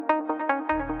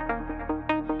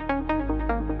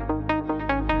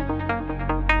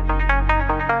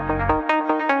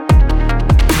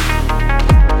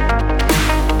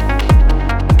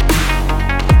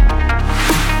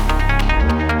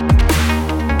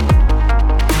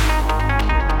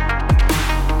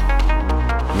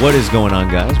What is going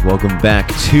on, guys? Welcome back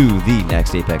to the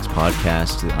Next Apex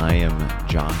podcast. I am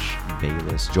Josh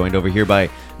Bayless, joined over here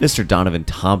by Mr. Donovan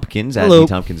Tompkins at Hello. the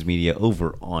Tompkins Media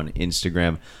over on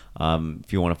Instagram.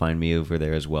 If you want to find me over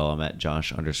there as well, I'm at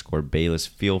Josh_Bayless.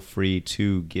 Feel free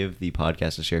to give the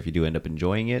podcast a share if you do end up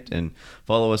enjoying it, and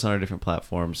follow us on our different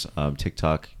platforms,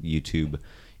 TikTok, YouTube,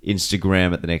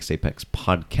 Instagram at the Next Apex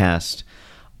podcast.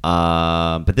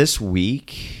 But this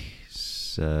week,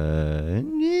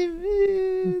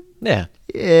 Yeah,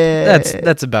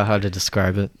 that's about how to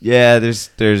describe it. yeah,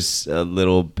 there's a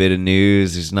little bit of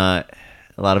news. There's not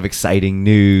a lot of exciting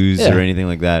news or anything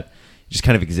like that. It just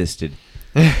kind of existed.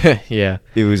 Yeah,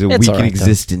 It was a It's week all in right,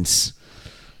 existence.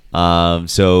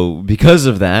 So because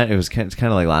of that, it's kind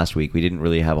of like last week. We didn't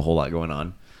really have a whole lot going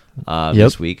on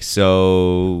this week.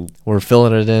 So we're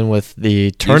filling it in with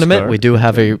the tournament. We do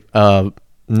have a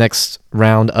next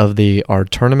round of our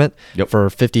tournament for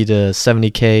 50 to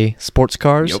 70K sports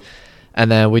cars. And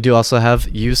then we do also have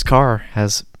used car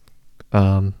has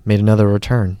made another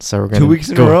return. So we're going to 2 weeks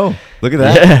in a row. Look at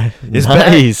that. Yeah, It's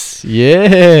nice.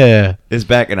 Yeah. It's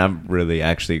back, and I'm really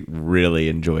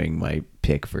enjoying my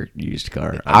pick for used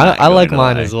car. I like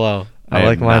mine as well. I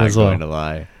like mine as well. I'm not going to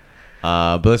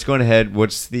lie. But let's go on ahead. We'll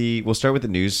start with the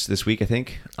news this week, I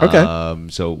think. Okay.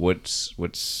 So what's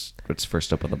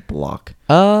first up on the block?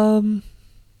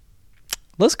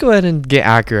 Let's go ahead and get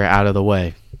Acura out of the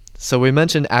way. So we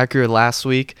mentioned Acura last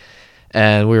week,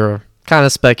 and we were kind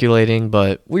of speculating,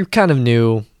 but we kind of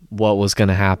knew what was going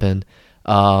to happen.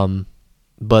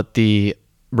 But the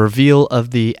reveal of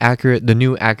the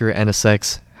new Acura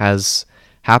NSX has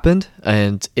happened,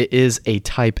 and it is a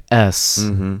Type S,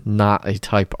 not a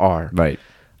Type R. Right.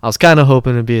 I was kind of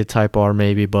hoping it'd be a Type R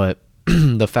maybe, but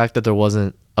the fact that there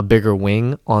wasn't a bigger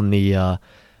wing on the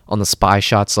spy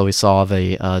shots that we saw of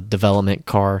a development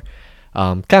car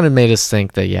kind of made us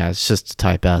think that, yeah, it's just a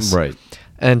Type S. Right.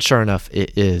 And sure enough,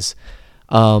 it is.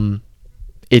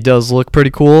 It does look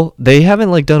pretty cool. They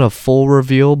haven't done a full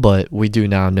reveal, but we do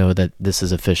now know that this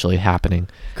is officially happening.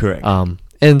 Correct.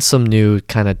 And some new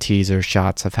kind of teaser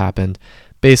shots have happened.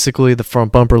 Basically, the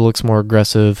front bumper looks more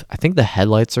aggressive. I think the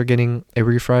headlights are getting a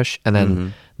refresh, and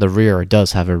then the rear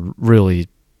does have a really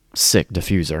sick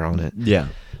diffuser on it. Yeah.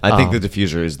 I think the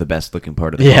diffuser is the best looking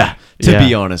part of the car, to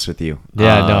be honest with you.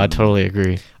 Yeah, no, I totally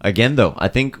agree. Again, though,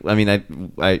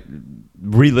 I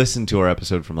re-listened to our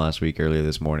episode from last week earlier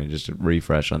this morning just to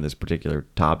refresh on this particular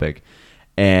topic.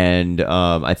 And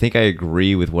I think I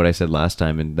agree with what I said last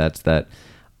time, and that's that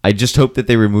I just hope that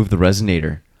they remove the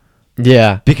resonator.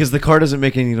 Yeah. Because the car doesn't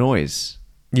make any noise.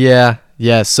 Yeah.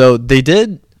 So they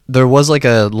did. There was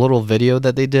a little video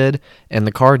that they did, and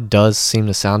the car does seem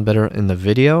to sound better in the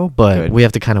video, but we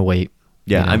have to kind of wait.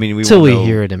 Yeah, I mean, until we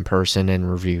hear it in person and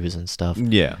reviews and stuff.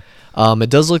 Yeah. It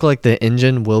does look like the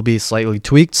engine will be slightly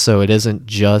tweaked, so it isn't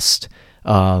just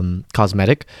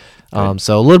cosmetic.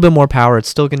 So a little bit more power. It's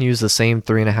still going to use the same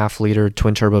 3.5 liter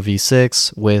twin turbo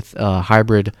V6 with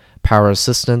hybrid power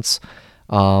assistance.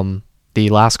 The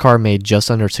last car made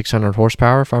just under 600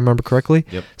 horsepower, if I remember correctly.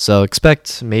 Yep. So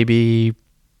expect maybe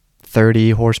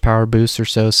 30 horsepower boost or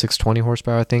so, 620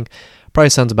 horsepower, I think. Probably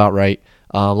sounds about right.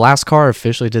 Last car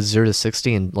officially did 0 to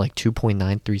 60 in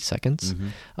 2.93 seconds.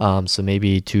 So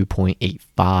maybe 2.85,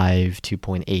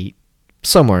 2.8,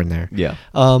 somewhere in there. Yeah.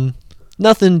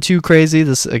 Nothing too crazy.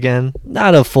 This, again,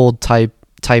 not a full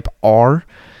Type R,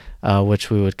 which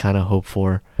we would kind of hope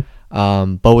for.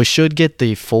 But we should get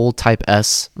the full Type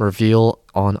S reveal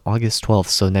on August 12th.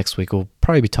 So next week we'll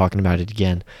probably be talking about it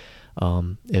again.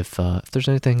 If there's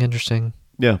anything interesting,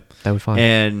 that would find.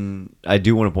 And I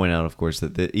do want to point out, of course,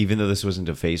 that even though this wasn't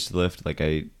a facelift like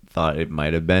I thought it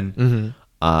might have been,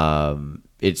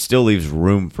 it still leaves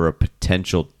room for a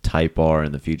potential Type R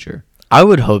in the future. I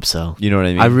would hope so. You know what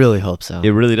I mean? I really hope so.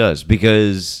 It really does,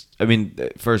 because I mean,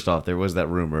 first off, there was that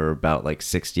rumor about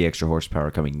 60 extra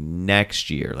horsepower coming next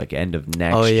year, end of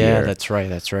next year. Oh yeah, that's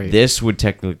right. This would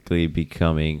technically be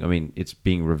coming. I mean, it's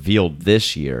being revealed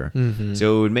this year,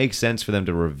 so it would make sense for them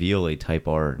to reveal a Type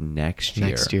R next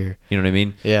year. You know what I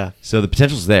mean? Yeah. So the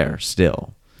potential's there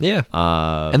still. Yeah.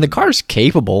 And the car's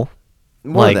capable.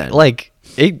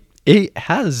 It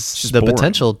has the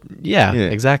potential. Yeah,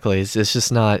 exactly. It's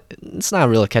just not. It's not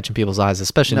really catching people's eyes,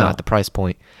 especially not at the price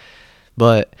point.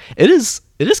 But it is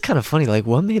kind of funny.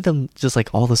 What made them just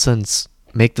all of a sudden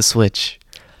make the switch?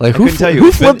 Who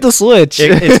flipped the switch?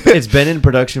 It's been in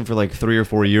production for 3 or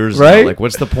 4 years right? now.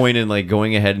 What's the point in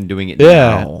going ahead and doing it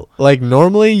now?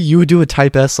 Normally you would do a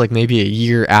Type S maybe a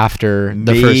year after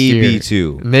the first year.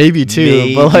 Maybe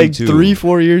two. But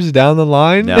 3-4 years down the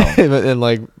line, no.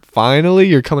 and finally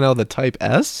you're coming out with a Type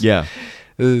S. Yeah.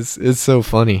 It's so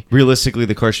funny. Realistically,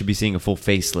 the car should be seeing a full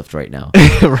facelift right now.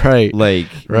 Right. Like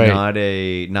Right.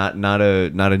 not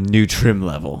a new trim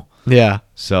level. Yeah.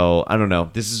 So I don't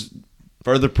know. This is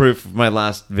further proof of my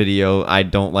last video. I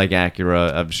don't like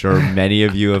Acura. I'm sure many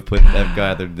of you have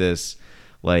gathered this.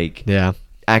 Like, Yeah.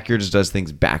 Acura just does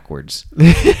things backwards.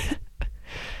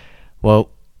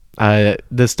 Well,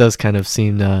 this does kind of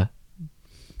seem to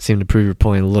prove your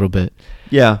point a little bit.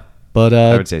 Yeah, But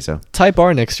I would say so. Type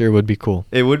R next year would be cool.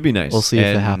 It would be nice. We'll see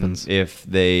if it happens. If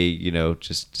they,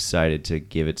 just decided to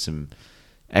give it some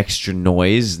extra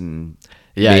noise and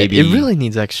Yeah, maybe it really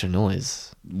needs extra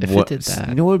noise. If it did that.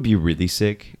 You know what would be really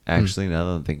sick, actually, now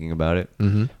that I'm thinking about it,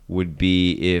 would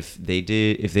be if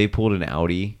they pulled an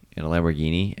Audi and a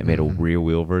Lamborghini and made a rear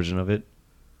wheel version of it.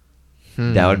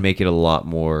 That would make it a lot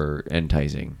more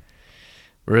enticing.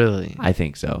 Really? I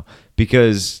think so.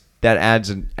 Because that adds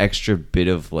an extra bit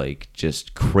of like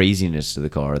just craziness to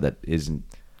the car that isn't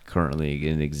currently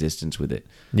in existence with it.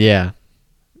 Yeah.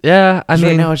 Yeah, I mean,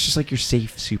 right now it's just like your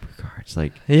safe supercar. It's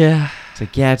like yeah. it's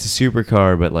a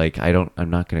supercar, but like I'm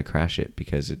not gonna crash it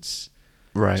because it's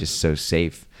Right. just so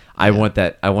safe. I want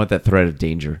that threat of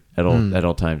danger at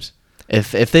all times.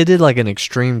 If they did like an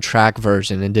extreme track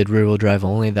version and did rear wheel drive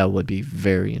only, that would be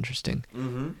very interesting.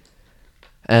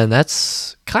 And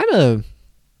that's kind of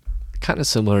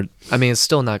similar. I mean, it's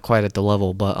still not quite at the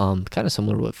level, but kind of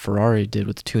similar to what Ferrari did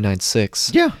with the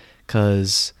 296. Yeah,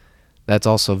 because that's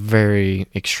also very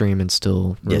extreme and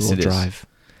still rear wheel drive.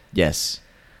 Yes,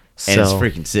 So, and it's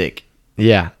freaking sick.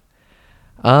 Yeah.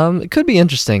 It could be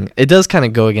interesting. It does kind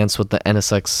of go against what the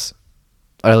NSX,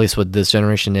 or at least what this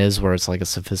generation is, where it's like a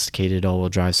sophisticated all-wheel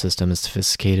drive system, a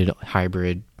sophisticated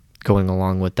hybrid going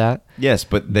along with that. Yes,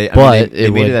 but they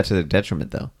made that to their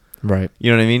detriment, though. Right.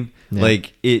 You know what I mean? Yeah.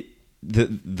 Like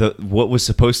the what was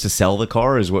supposed to sell the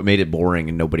car is what made it boring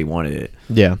and nobody wanted it.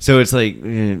 Yeah. So it's like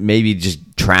maybe just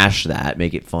trash that,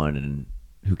 make it fun, and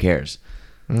who cares?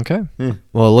 Okay.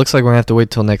 Well, it looks like we're going to have to wait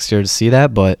till next year to see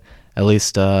that, but at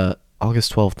least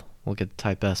August 12th, we'll get the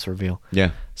Type S reveal.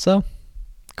 Yeah. So,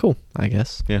 cool, I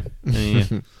guess. Yeah.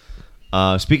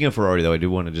 Speaking of Ferrari, though, I do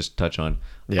want to just touch on.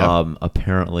 Yeah.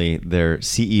 Apparently, their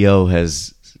CEO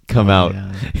has come out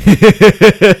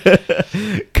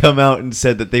and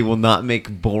said that they will not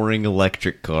make boring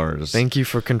electric cars. Thank you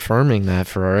for confirming that,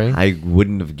 Ferrari. I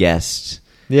wouldn't have guessed.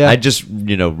 Yeah. I just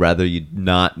rather you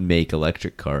not make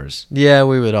electric cars. Yeah,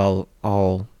 we would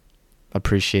all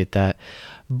appreciate that.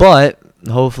 But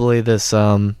hopefully this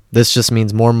just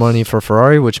means more money for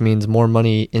Ferrari, which means more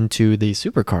money into the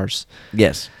supercars.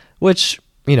 Yes. Which,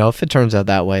 if it turns out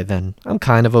that way, then I'm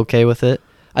kind of okay with it.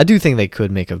 I do think they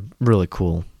could make a really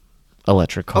cool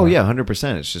electric car. Oh yeah,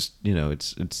 100%. It's just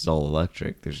it's all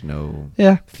electric. There's no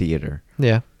theater.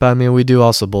 Yeah, but I mean we do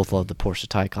also both love the Porsche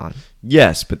Taycan.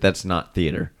 Yes, but that's not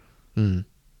theater.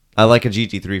 I like a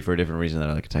GT3 for a different reason than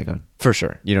I like a Taycan. For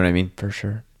sure. You know what I mean? For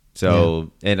sure. So,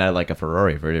 and I like a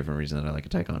Ferrari for a different reason than I like a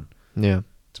Taycan. Yeah.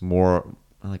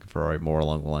 I like a Ferrari more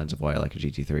along the lines of why I like a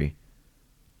GT3.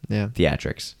 Yeah.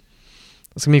 Theatrics.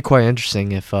 It's going to be quite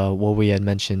interesting if what we had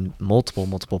mentioned multiple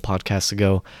podcasts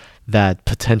ago, that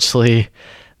potentially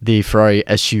the Ferrari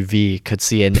SUV could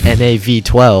see an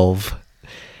NAV12,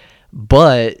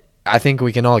 but I think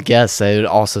we can all guess that it would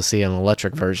also see an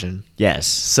electric version. Yes.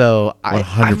 So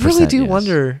I really do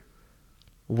wonder,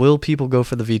 will people go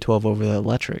for the V12 over the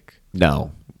electric?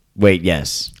 No. Wait,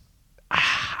 yes.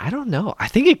 I don't know. I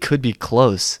think it could be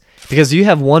close because you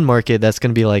have one market that's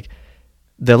going to be like,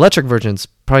 the electric version's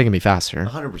probably going to be faster.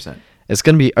 100%. It's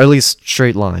going to be, or at least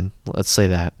straight line. Let's say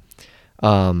that.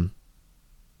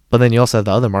 But then you also have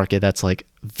the other market that's like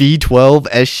V12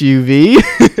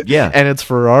 SUV. Yeah. And it's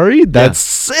Ferrari. That's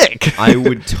sick. I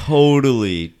would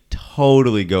totally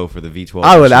go for the V12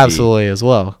 I would SUV. absolutely as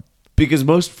well. Because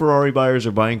most Ferrari buyers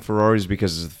are buying Ferraris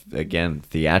because of, again,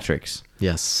 theatrics.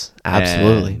 Yes,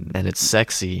 absolutely. And it's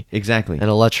sexy. Exactly. And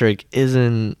electric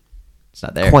isn't It's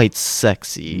not there. quite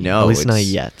sexy. No. At least not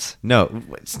yet. No,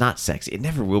 it's not sexy. It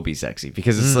never will be sexy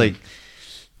because it's like,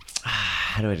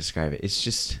 how do I describe it? It's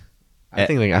just... I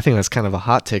think that's kind of a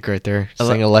hot take right there.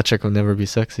 Saying electric will never be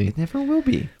sexy. It never will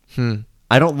be.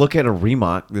 I don't look at a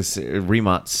Rimac,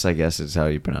 Rimac, I guess is how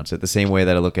you pronounce it, the same way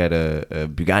that I look at a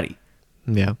Bugatti.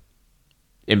 Yeah.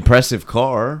 Impressive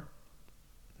car,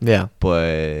 Yeah. but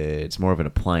it's more of an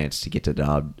appliance to get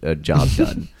a job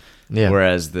done. Yeah.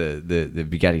 Whereas the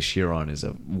Bugatti Chiron is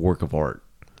a work of art.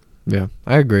 Yeah.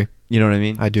 I agree. You know what I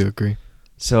mean? I do agree.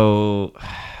 So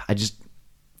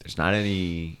there's not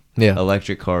any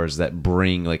electric cars that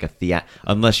bring like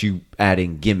unless you add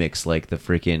in gimmicks like the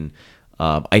freaking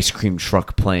ice cream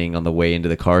truck playing on the way into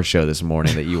the car show this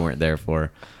morning that you weren't there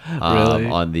for. Really?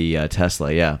 On the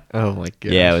Tesla, yeah. Oh my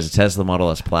god. Yeah, it was a Tesla Model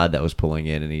S Plaid that was pulling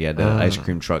in, and he had an ice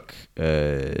cream truck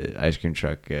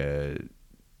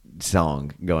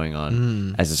song going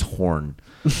on as his horn.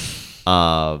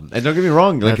 And don't get me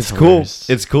wrong, like That's it's hilarious.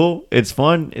 cool. It's cool. It's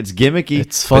fun. It's gimmicky.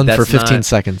 It's fun but for that's 15 not-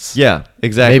 seconds. Yeah,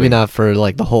 exactly. Maybe not for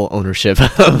like the whole ownership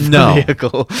of No. the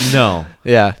vehicle. No,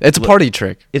 Yeah, it's a party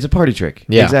trick. it's a party trick.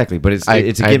 Yeah. Exactly. But it's I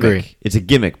a gimmick. agree. It's a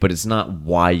gimmick, but it's not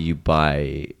why you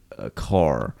buy a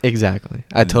car. Exactly.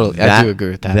 I do agree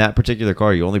with that. That particular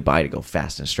car you only buy to go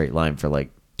fast in a straight line for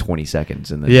like 20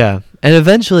 seconds, and then Yeah, and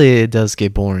eventually it does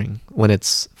get boring when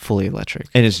it's fully electric.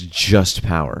 and it's just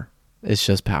power. It's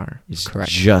just power. It's Correct.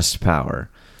 just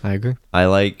power. I agree. I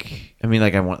want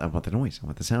the noise. I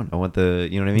want the sound. I want the,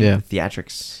 you know what I mean? Yeah. The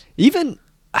theatrics. Even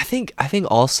I think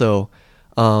also,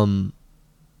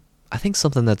 I think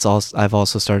something I've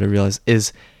also started to realize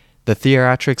is the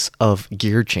theatrics of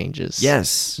gear changes.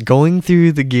 Yes. Going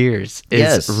through the gears is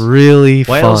Yes. really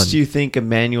Why fun. else do you think a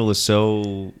manual is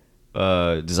so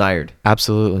desired?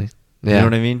 Absolutely. Yeah. You know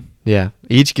what I mean? Yeah.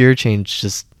 Each gear change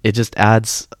just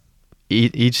adds.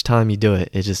 Each time you do it,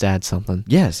 it just adds something.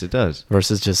 Yes, it does.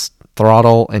 Versus just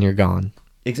throttle and you're gone.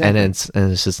 Exactly. And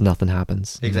it's just nothing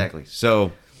happens. Exactly.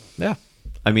 So, Yeah.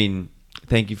 I mean,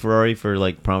 thank you, Ferrari, for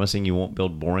like promising you won't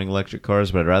build boring electric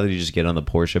cars, but I'd rather you just get on the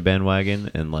Porsche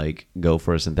bandwagon and like go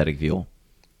for a synthetic fuel.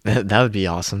 That would be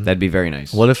awesome. That'd be very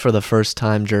nice. What if for the first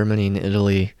time Germany and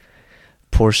Italy,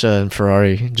 Porsche and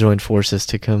Ferrari joined forces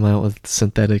to come out with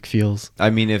synthetic fuels? I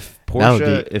mean, if That Porsche,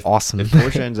 would be awesome. if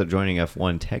Porsche ends up joining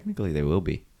F1, technically they will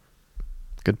be.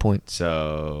 Good point.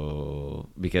 So,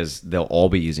 because they'll all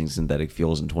be using synthetic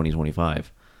fuels in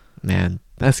 2025. Man,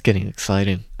 that's getting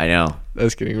exciting. I know.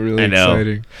 That's getting really I know.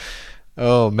 exciting.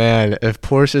 Oh man, if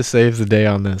Porsche saves the day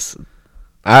on this,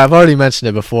 I've already mentioned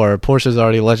it before. Porsche's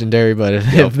already legendary, but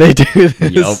if they do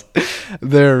this,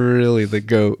 they're really the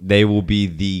GOAT. They will be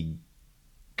the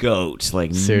GOAT.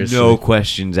 Like, Seriously. no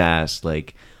questions asked.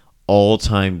 Like,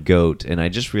 all-time GOAT. And I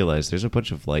just realized there's a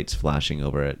bunch of lights flashing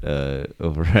over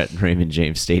at Raymond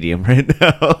James Stadium right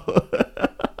now.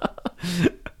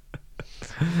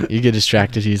 You get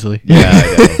distracted easily. Yeah,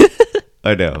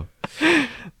 I know.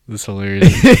 That's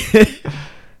hilarious.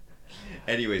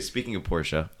 Anyway, speaking of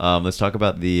Porsche, let's talk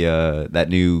about the that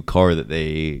new car that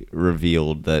they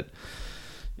revealed that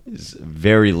is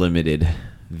very limited,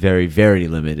 very, very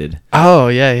limited. Oh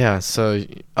yeah. So,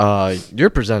 you're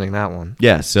presenting that one.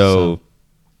 Yeah, so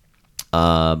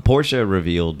Porsche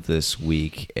revealed this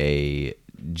week a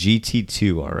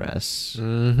GT2 RS.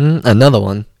 Mm-hmm. Another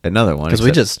one. Another one. Because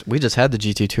we just had the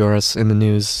GT2 RS in the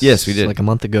news. Yes, we did. like a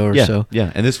month ago or yeah, so.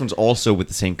 Yeah, and this one's also with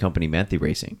the same company, Manthey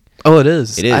Racing. Oh, it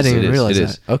is. It is. I didn't even realize it that.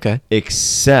 is. Okay.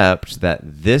 Except that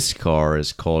this car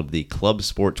is called the Club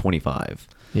Sport 25.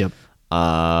 Yep.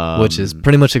 Which is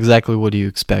pretty much exactly what you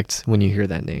expect when you hear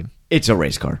that name. It's a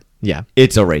race car. Yeah.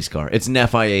 It's a race car. It's an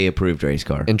FIA approved race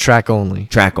car. And track only.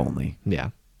 Track only. Yeah.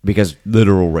 Because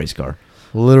literal race car.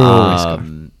 Literal race car.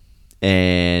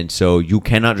 And so you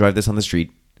cannot drive this on the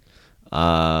street.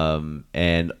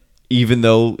 And even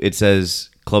though it says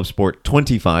Club Sport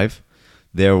 25,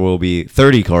 there will be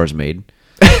 30 cars made.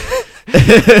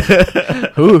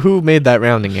 Who made that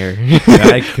rounding error?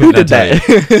 I could Who not did tell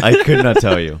that? you. I could not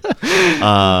tell you.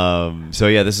 So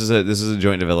yeah, this is a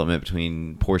joint development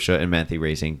between Porsche and Manthey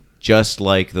Racing, just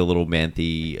like the little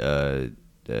Manthey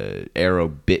aero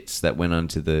bits that went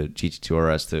onto the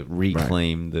GT2 RS to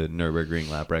reclaim the Nürburgring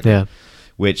lap record. Yeah.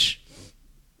 Which,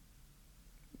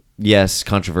 yes,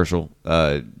 controversial.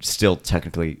 Still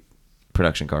technically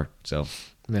production car, so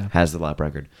Yeah. has the lap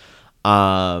record.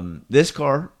 This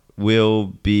car will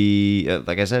be,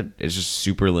 like I said, it's just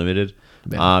super limited.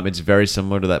 Yeah. It's very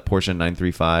similar to that Porsche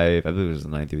 935. I believe it was the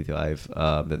 935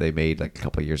 that they made like a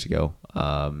couple of years ago.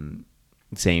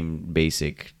 Same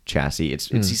basic chassis.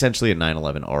 It's essentially a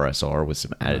 911 RSR with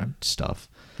some added stuff.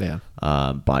 Yeah.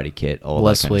 Body kit, all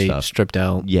Less that kind weight, of stuff. stripped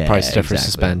out. Yeah, Probably stiffer exactly.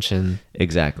 suspension.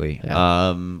 Exactly.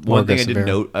 Yeah. One thing I aggressive did aero.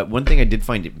 note, one thing I did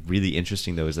find it really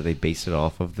interesting though is that they based it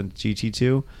off of the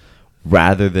GT2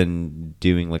 rather than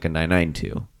doing like a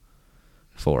 992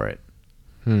 for it.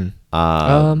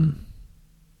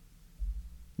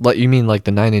 What you mean, like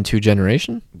the 9 and 2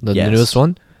 generation, the Yes. newest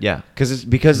one? Yeah, because it's a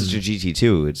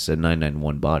GT2. It's a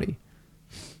 991 body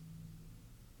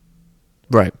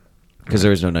Right. because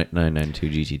there is no 992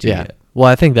 GT2 Yeah. yet. Well,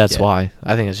 I think that's Yeah. why.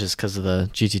 I think it's just because of the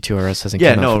GT2 RS hasn't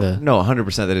Yeah, come out for the. no,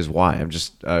 100%. That is why. I'm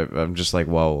just like,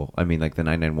 well, I mean, like the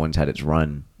 991's had its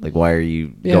run. Like, why are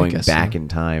you Yeah, I going guess back so. in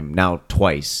time now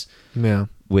twice Yeah.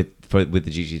 with with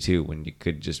the GT2 when you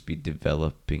could just be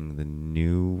developing the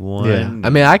new one. Yeah. I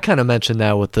mean, I kind of mentioned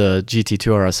that with the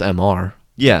GT2RS MR.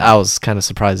 Yeah. I was kind of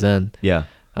surprised then. Yeah.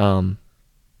 I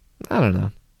don't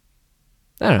know.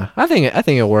 I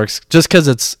think it works just because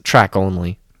it's track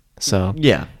only. So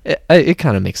Yeah. it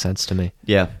kind of makes sense to me.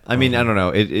 Yeah. I mean, I don't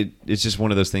know. It's just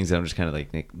one of those things that I'm just kind of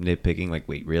like nitpicking. Like,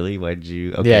 wait, really? Why did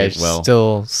you? Okay, Yeah,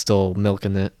 well, still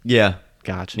milking it. yeah.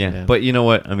 Gotcha. Yeah. But you know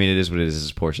what? I mean, it is what it is.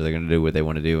 It's Porsche. They're going to do what they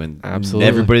want to do, and Absolutely.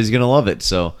 everybody's going to love it.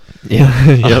 So Yeah.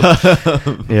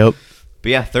 Yep. Yep. But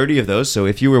yeah, 30 of those. So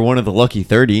if you were one of the lucky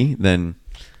 30, then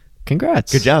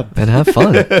Congrats. good job. And have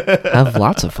fun. Have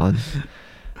lots of fun.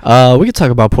 We could talk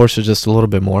about Porsche just a little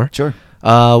bit more. Sure.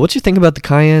 What do you think about the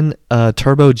Cayenne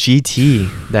Turbo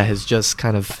GT that has just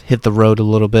kind of hit the road a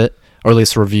little bit, or at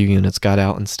least review units got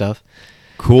out and stuff?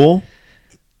 Cool,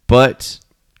 but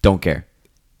don't care.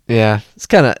 Yeah,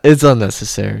 it's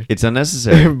unnecessary. It's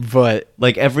unnecessary. But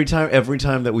Like every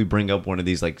time that we bring up one of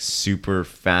these like super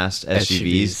fast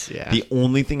SUVs, yeah. the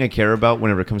only thing I care about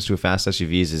whenever it comes to a fast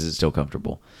SUVs is it's still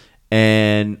comfortable.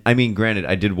 And I mean, granted,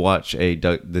 I did watch the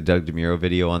Doug DeMuro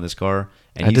video on this car,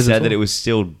 and he said that it was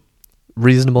still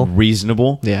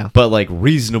reasonable. Yeah. But like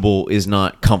reasonable is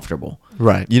not comfortable.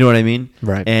 Right. You know what I mean?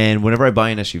 Right. And whenever I buy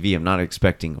an SUV, I'm not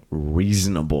expecting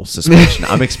reasonable suspension.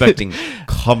 I'm expecting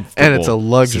comfortable. And it's a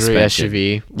luxury suspension.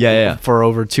 SUV. Yeah. For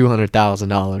over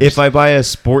 $200,000. If I buy a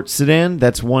sports sedan,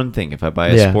 that's one thing. If I buy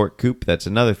a sport coupe, that's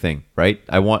another thing, right?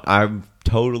 I'm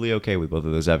totally okay with both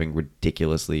of those having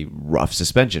ridiculously rough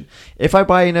suspension. If I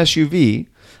buy an SUV,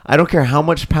 I don't care how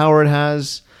much power it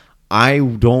has. I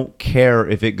don't care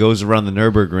if it goes around the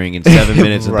Nürburgring in 7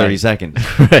 minutes and 30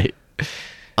 seconds. Right.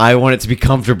 I want it to be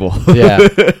comfortable. Yeah.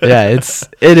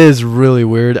 It is really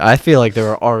weird. I feel like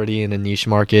they're already in a niche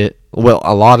market. Well,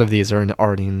 a lot of these are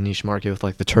already in a niche market with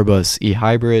like the Turbo SE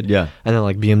hybrid. Yeah. And then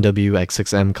like BMW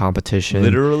X6M competition.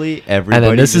 Literally everybody.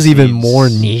 And then this is even more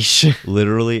niche.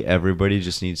 Literally everybody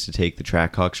just needs to take the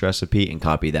Trackhawks recipe and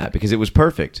copy that because it was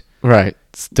perfect. Right.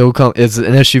 It's an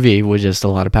SUV with just a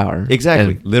lot of power.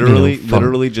 Exactly. And,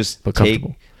 literally just but take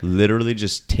comfortable.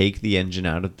 take the engine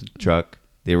out of the truck,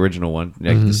 the original one,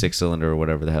 like the 6-cylinder or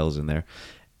whatever the hell is in there,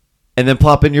 and then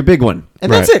plop in your big one.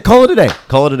 And that's it. Call it a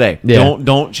day. Yeah.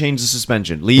 Don't change the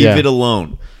suspension. Leave it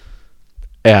alone.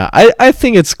 Yeah, I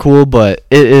think it's cool, but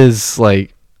it is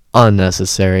like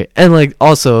unnecessary. And like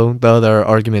also the other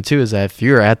argument too is that if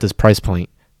you're at this price point,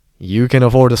 you can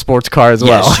afford a sports car as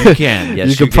well. Yes, you can. Yes,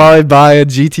 you could probably buy a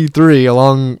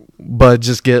GT3 but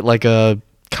just get like a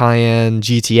Cayenne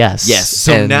GTS. Yes.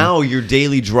 So now your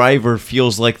daily driver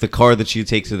feels like the car that you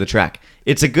take to the track.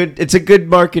 It's a good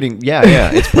marketing. Yeah.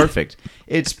 It's perfect.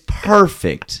 It's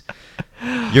perfect.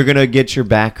 You're gonna get your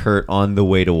back hurt on the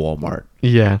way to Walmart.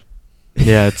 Yeah.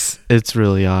 It's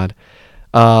really odd.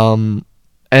 And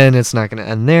it's not gonna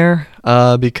end there,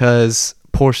 because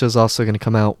Porsche is also going to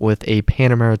come out with a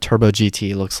Panamera Turbo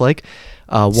GT. It looks like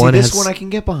this one I can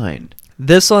get behind.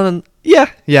 This one, yeah,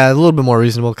 a little bit more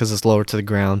reasonable because it's lower to the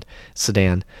ground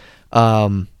sedan.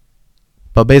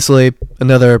 But basically,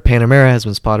 another Panamera has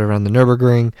been spotted around the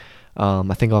Nürburgring.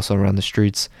 I think also around the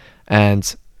streets,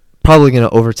 and probably going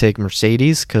to overtake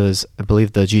Mercedes because I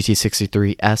believe the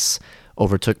GT63S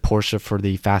overtook Porsche for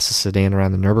the fastest sedan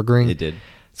around the Nürburgring. It did.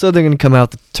 So they're going to come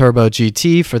out the Turbo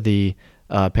GT for the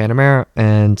Panamera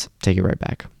and take it right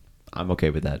back. I'm okay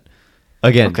with that.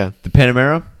 Again, the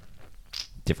Panamera,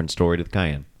 different story to the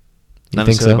Cayenne. Not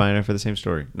necessarily buying it for the same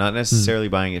story. Not necessarily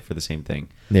buying it for the same thing.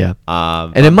 Yeah.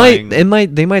 And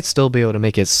they might still be able to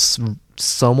make it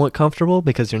somewhat comfortable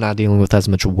because you're not dealing with as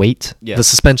much weight. Yeah. The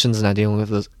suspension's not dealing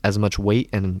with as much weight,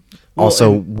 and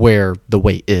where the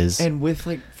weight is. And with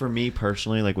for me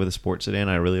personally, like with a sports sedan,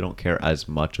 I really don't care as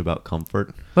much about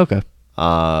comfort. Okay.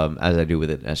 As I do with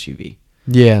an SUV.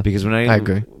 Yeah. Because when I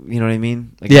agree. You know what I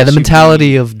mean? Like the SUV,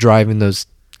 mentality of driving those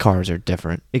cars are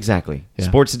different. Exactly. Yeah.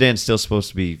 Sports sedan's still supposed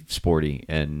to be sporty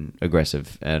and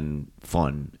aggressive and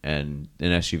fun, and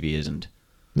an SUV isn't.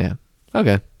 Yeah.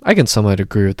 Okay. I can somewhat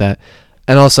agree with that.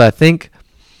 And also I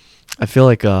feel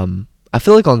like on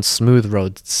smooth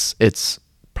roads it's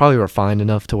probably refined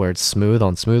enough to where it's smooth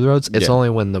on smooth roads. It's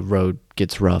only when the road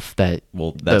gets rough that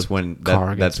that's when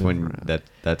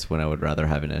I would rather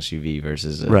have an SUV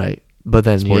versus a But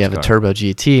then you have car. a Turbo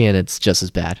GT and it's just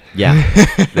as bad. Yeah.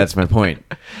 That's my point.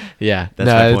 Yeah. That's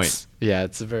my point.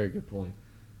 It's a very good point.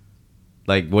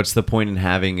 Like what's the point in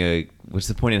having an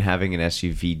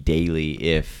SUV daily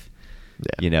if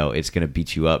it's going to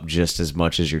beat you up just as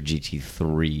much as your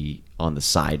GT3 on the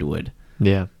side would?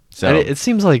 Yeah. So and it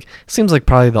seems like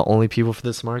probably the only people for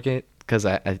this market, because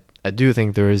I I do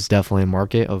think there is definitely a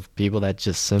market of people that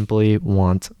just simply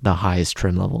want the highest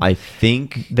trim level. I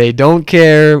think They don't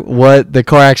care what the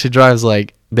car actually drives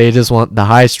like. They just want the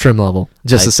highest trim level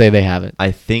just to say they have it.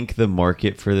 I think the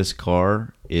market for this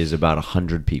car is about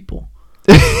 100 people.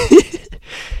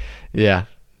 Yeah,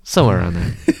 somewhere around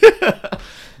there.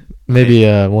 Maybe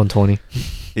 120.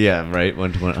 Yeah, right.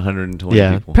 120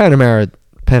 Yeah, people. Panamera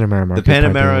market. The Panamera probably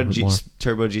a little bit more.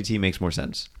 Turbo GT makes more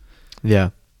sense.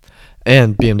 Yeah,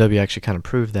 and BMW actually kind of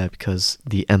proved that because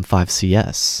the M5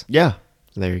 CS. Yeah.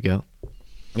 There you go.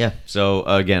 Yeah. So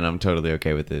again, I'm totally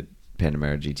okay with the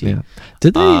Panamera GT. Yeah.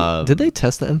 Did they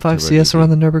test the M5 Turbo CS GT. around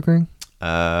the Nürburgring?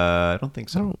 I don't think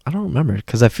so. I don't remember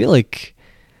because I feel like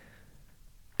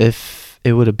if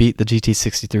it would have beat the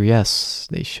GT63S,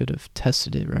 they should have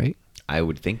tested it, right? I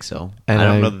would think so. And I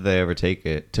don't know that they ever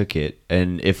took it,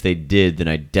 and if they did, then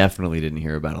I definitely didn't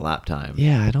hear about a lap time.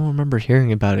 Yeah, I don't remember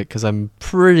hearing about it because I'm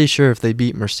pretty sure if they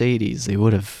beat Mercedes, they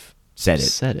would have Said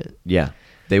it. Yeah,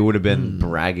 they would have been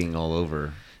bragging all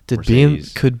over.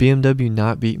 Could BMW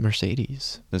not beat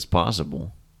Mercedes? That's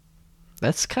possible.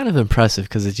 That's kind of impressive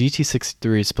because the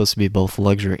GT63 is supposed to be both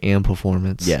luxury and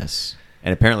performance. Yes,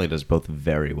 and apparently does both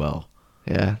very well.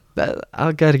 Yeah,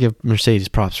 I got to give Mercedes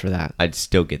props for that. I'd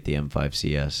still get the M5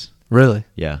 CS. Really?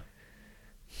 Yeah.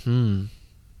 I'm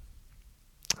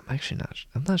actually not.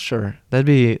 I'm not sure. That'd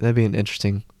be an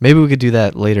interesting. Maybe we could do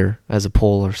that later as a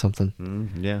poll or something.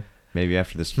 Yeah. Maybe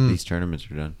after these tournaments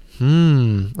are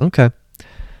done. Okay.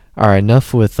 All right.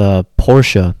 Enough with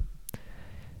Porsche.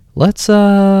 Let's.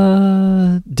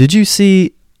 Did you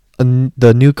see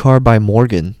the new car by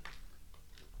Morgan?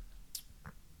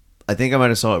 I think I might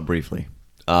have saw it briefly.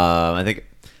 I think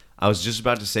I was just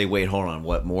about to say, wait, hold on,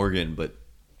 what, Morgan? But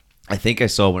I think I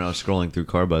saw when I was scrolling through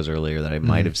CarBuzz earlier that I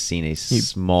might have seen a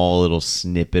small little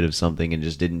snippet of something and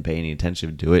just didn't pay any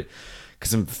attention to it.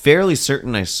 Because I'm fairly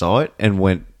certain I saw it and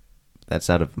went, that's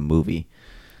out of a movie.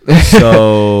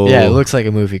 So Yeah, it looks like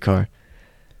a movie car.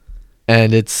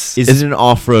 And it's it an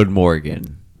off-road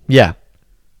Morgan? Yeah.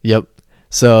 Yep.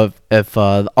 So if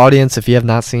the audience, if you have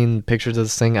not seen pictures of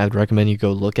this thing, I'd recommend you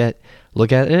go look at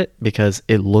it because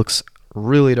it looks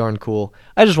really darn cool.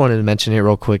 I just wanted to mention it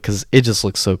real quick because it just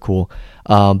looks so cool.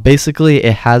 Basically,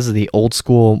 it has the old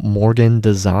school Morgan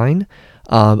design.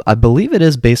 I believe it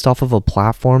is based off of a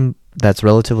platform that's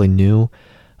relatively new.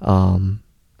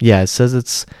 It says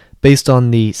it's based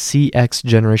on the CX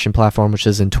generation platform, which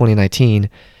is in 2019,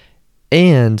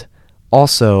 and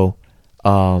also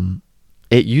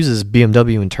it uses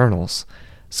BMW internals.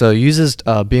 So it uses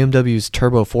BMW's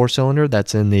turbo 4-cylinder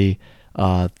that's in the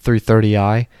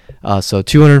 330i. So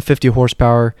 250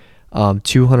 horsepower,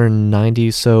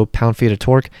 290 so pound-feet of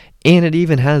torque, and it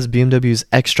even has BMW's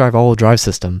xDrive all-wheel drive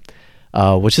system,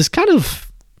 which is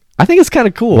I think it's kind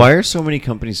of cool. Why are so many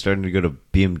companies starting to go to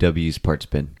BMW's parts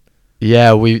bin?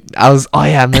 Yeah, I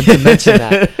meant to mention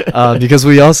that because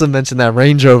we also mentioned that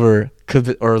Land Rover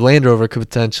could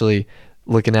potentially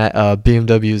looking at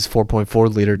BMW's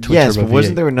 4.4 liter twin yes, turbo but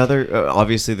wasn't V8. there another?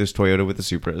 Obviously, there's Toyota with the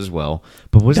Supra as well.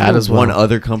 But wasn't That there as well. one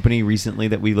other company recently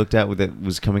that we looked at that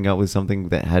was coming out with something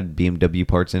that had BMW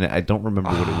parts in it? I don't remember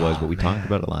what it was, but we talked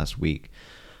about it last week.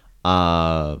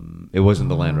 It wasn't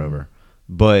the Land Rover,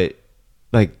 but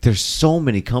like, there's so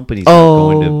many companies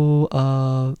going to.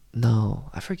 No,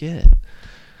 I forget.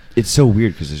 It's so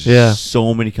weird because there's just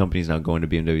so many companies now going to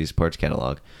BMW's parts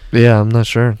catalog. Yeah, I'm not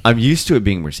sure. I'm used to it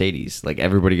being Mercedes. Like,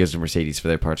 everybody goes to Mercedes for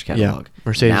their parts catalog. Yeah,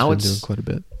 Mercedes now been doing quite a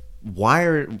bit.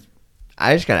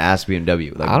 I just gotta ask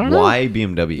BMW. Like, I don't know. why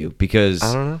BMW? Because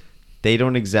I don't know. they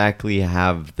don't exactly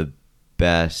have the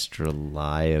best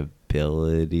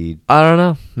reliability. I don't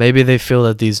know. Maybe they feel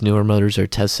that these newer motors are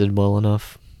tested well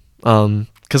enough.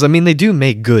 Because I mean, they do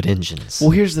make good engines. Well,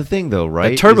 here's the thing, though,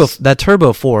 right? That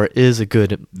Turbo 4 is a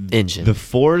good engine. The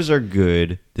 4s are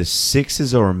good. The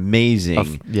 6s are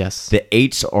amazing. Yes. The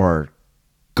 8s are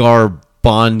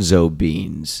garbanzo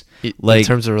beans. In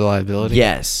terms of reliability?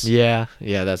 Yes. Yeah,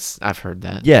 I've heard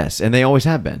that. Yes, and they always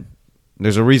have been.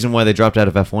 There's a reason why they dropped out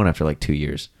of F1 after like 2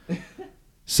 years.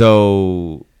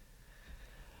 So,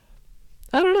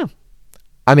 I don't know.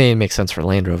 I mean, it makes sense for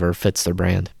Land Rover. Fits their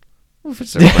brand. well, if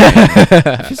it's their brand,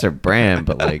 if it's their brand,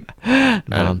 but like, I'm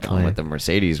I don't playing. with the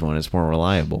Mercedes one, it's more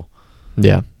reliable.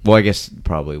 Yeah. Well, I guess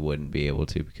probably wouldn't be able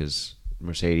to because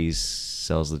Mercedes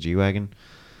sells the G-Wagon.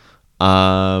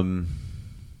 But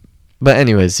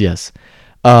anyways, yes.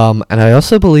 And I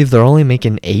also believe they're only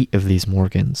making 8 of these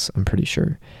Morgans, I'm pretty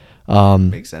sure.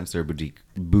 Makes sense. They're a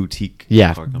boutique.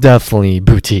 Yeah, car company. definitely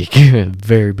boutique.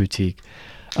 Very boutique.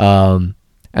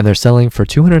 And they're selling for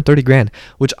 $230,000,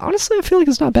 which honestly I feel like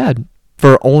is not bad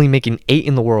for only making 8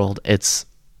 in the world. It's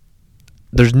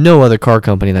there's no other car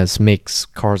company that makes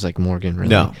cars like Morgan,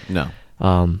 really. No.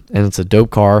 And it's a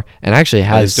dope car, and actually it They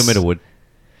has. still made of wood.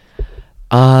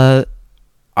 I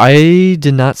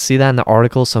did not see that in the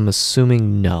article, so I'm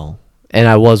assuming no. And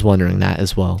I was wondering that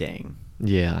as well. Dang.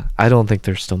 Yeah, I don't think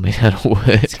they're still made out of wood.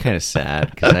 It's kind of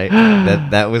sad because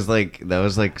that was like That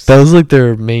was like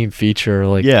their main feature.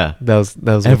 Like, yeah, that was what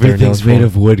they were known everything's made for.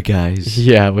 of wood, guys.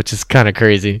 Yeah, which is kind of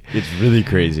crazy. It's really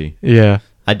crazy. Yeah,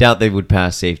 I doubt they would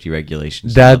pass safety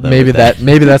regulations. maybe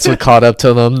that's what caught up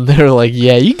to them. They're like,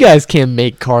 yeah, you guys can't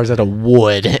make cars out of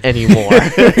wood anymore.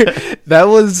 That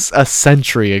was a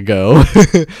century ago.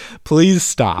 Please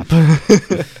stop.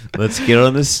 Let's get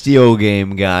on the steel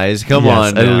game, guys. Come Yes,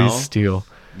 on at now. least steel.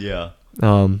 Yeah.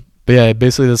 But yeah,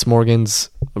 basically this Morgan's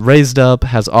raised up,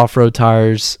 has off-road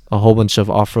tires, a whole bunch of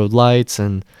off-road lights,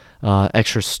 and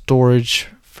extra storage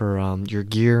for your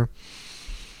gear.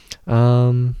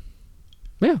 Yeah,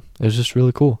 it was just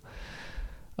really cool.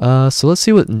 So let's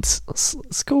see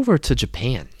let's go over to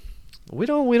Japan. We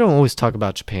don't always talk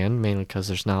about Japan, mainly because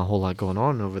there's not a whole lot going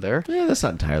on over there. Yeah, that's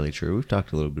not entirely true. We've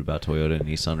talked a little bit about Toyota and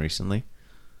Nissan recently.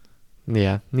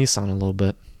 Yeah, Nissan a little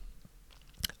bit.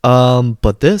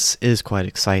 But this is quite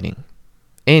exciting,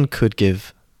 and could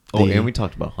give. And we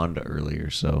talked about Honda earlier,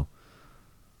 so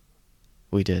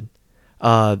we did.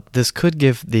 This could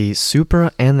give the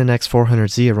Supra and the next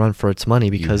 400Z a run for its money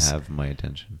because you have my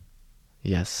attention.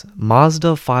 Yes,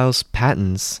 Mazda files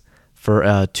patents for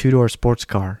a two-door sports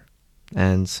car,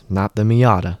 and not the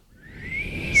Miata.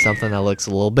 Something that looks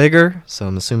a little bigger, so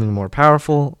I'm assuming more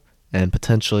powerful, and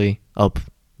potentially up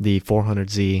the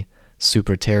 400Z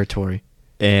Supra territory.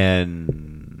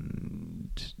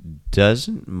 And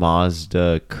doesn't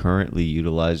Mazda currently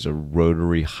utilize a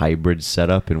rotary hybrid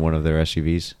setup in one of their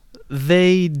SUVs?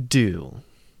 They do.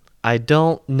 I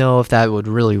don't know if that would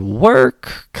really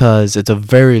work because it's a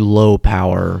very low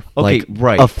power,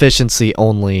 efficiency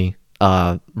only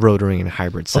rotary and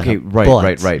hybrid setup. Okay,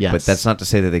 right. Yes. But that's not to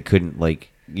say that they couldn't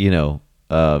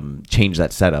change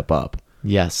that setup up.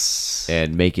 Yes.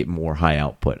 And make it more high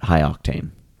output, high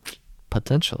octane.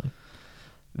 Potentially.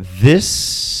 This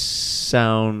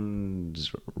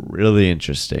sounds really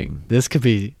interesting. This could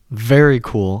be very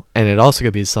cool, and it also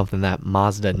could be something that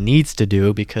Mazda needs to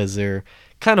do because they're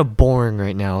kind of boring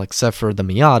right now, except for the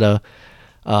Miata.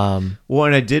 Well,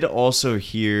 and I did also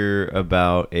hear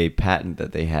about a patent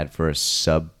that they had for a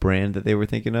sub-brand that they were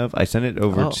thinking of. I sent it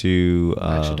over to...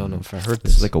 I actually don't know if I heard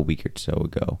this. This like a week or so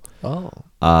ago. Oh.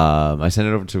 I sent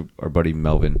it over to our buddy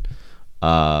Melvin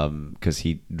because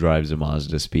he drives a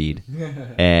Mazda Speed.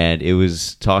 And it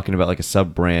was talking about like a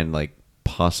sub-brand, like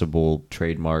possible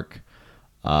trademark.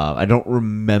 I don't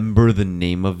remember the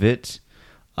name of it.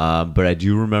 But I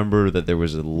do remember that there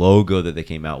was a logo that they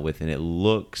came out with, and it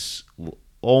looks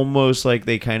almost like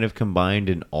they kind of combined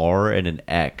an R and an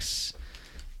X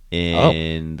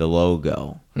in the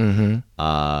logo,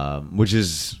 which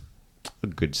is a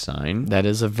good sign. That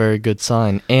is a very good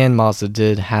sign. And Mazda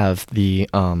did have the,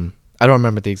 I don't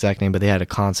remember the exact name, but they had a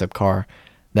concept car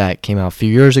that came out a few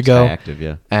years ago. Active,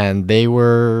 yeah. And they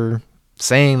were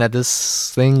saying that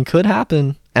this thing could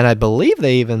happen. And I believe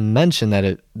they even mentioned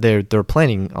that they're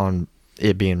planning on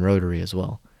it being rotary as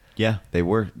well. Yeah, they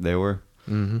were.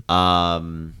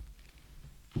 Mm-hmm.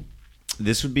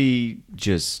 This would be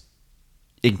just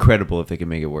incredible if they could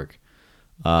make it work.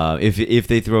 If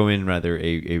they throw in rather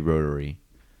a rotary,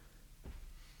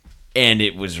 and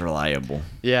it was reliable.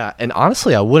 Yeah, and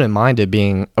honestly, I wouldn't mind it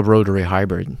being a rotary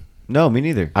hybrid. No, me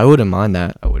neither. I wouldn't mind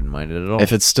that. I wouldn't mind it at all.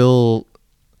 If it's still,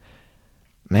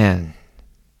 man,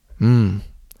 in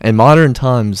modern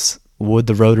times, would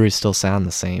the rotary still sound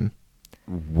the same?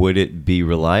 Would it be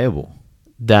reliable?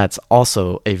 That's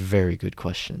also a very good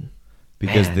question.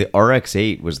 Because the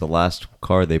RX-8 was the last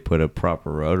car they put a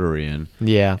proper rotary in.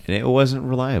 Yeah. And it wasn't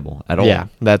reliable at all. Yeah,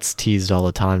 that's teased all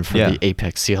the time for the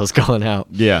Apex seals going out.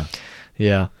 Yeah.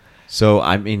 Yeah. So,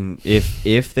 I mean,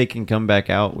 if they can come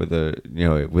back out with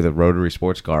a rotary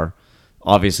sports car,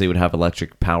 obviously it would have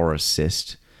electric power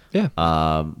assist. Yeah.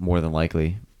 More than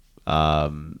likely.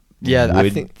 I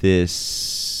think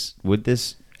would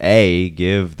this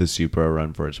give the Supra a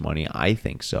run for its money? I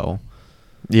think so.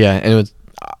 Yeah, and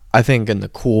I think in the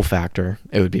cool factor,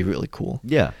 it would be really cool.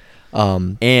 Yeah.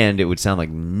 And it would sound like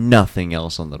nothing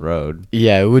else on the road.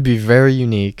 Yeah, it would be very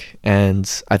unique, and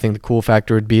I think the cool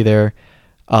factor would be there.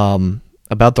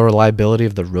 About the reliability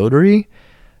of the rotary,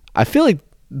 I feel like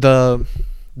the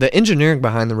engineering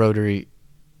behind the rotary,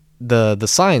 the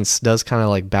science does kind of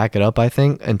like back it up, I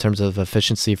think, in terms of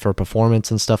efficiency for performance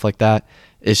and stuff like that.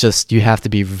 It's just you have to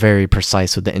be very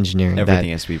precise with the engineering. Everything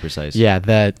has to be precise. Yeah,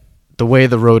 that the way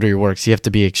the rotary works, you have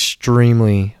to be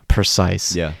extremely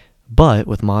precise. Yeah. But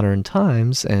with modern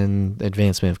times and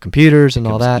advancement of computers and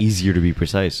all that, easier to be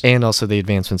precise. and also the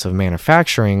advancements of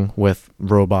manufacturing with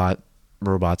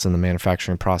robots in the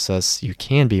manufacturing process, you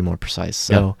can be more precise.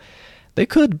 So they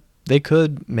could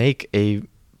make a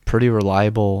pretty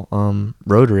reliable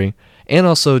rotary. And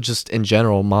also just in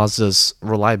general, Mazda's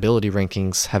reliability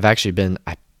rankings have actually been,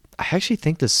 I actually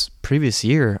think this previous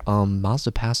year,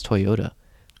 Mazda passed Toyota,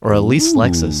 or at least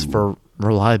Lexus, for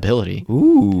reliability.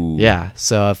 Ooh. Yeah.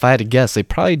 So if I had to guess, they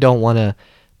probably don't want to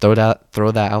throw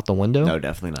that out the window. No,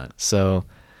 definitely not. So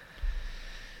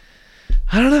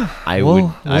I don't know. I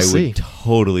would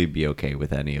totally be okay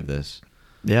with any of this.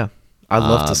 Yeah. I'd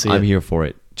love to see it. I'm here for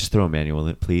it. Just throw a manual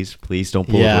in it, please. Please don't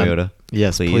pull a Toyota.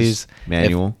 Yes, please.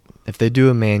 Manual. If they do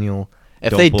a manual,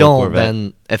 if Don't they pull a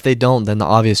don't, then the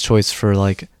obvious choice for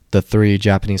like the 3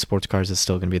 Japanese sports cars is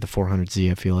still going to be the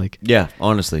 400Z, I feel like. Yeah,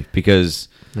 honestly, because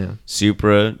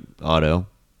Supra Auto,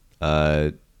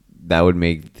 that would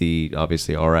make the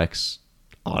obviously RX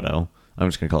Auto. I'm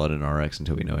just going to call it an RX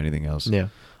until we know anything else. Yeah.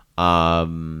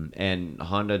 And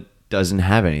Honda doesn't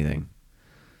have anything.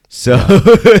 So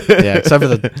yeah, except for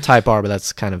the Type R, but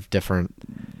that's kind of different.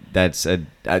 that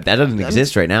doesn't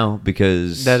exist right now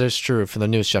because that is true for the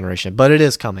newest generation, but it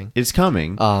is coming. It's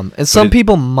coming. And some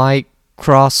people might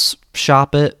cross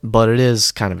shop it, but it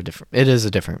is kind of a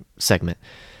different segment.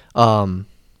 I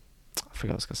forgot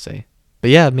what I was gonna say, but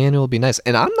yeah, manual would be nice.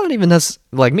 And I'm not even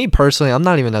like me personally, I'm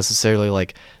not even necessarily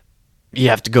like you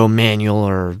have to go manual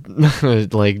or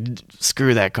like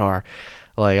screw that car.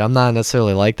 Like, I'm not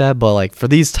necessarily like that, but like for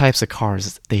these types of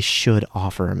cars, they should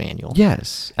offer a manual.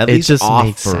 Yes, at least just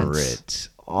offer it.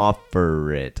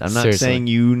 Offer it. I'm not saying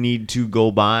you need to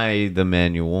go buy the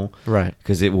manual, right?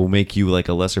 Because it will make you like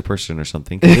a lesser person or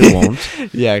something. Because it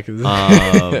won't. Yeah.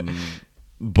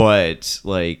 But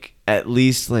like, at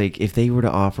least like if they were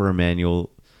to offer a manual,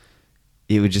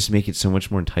 it would just make it so much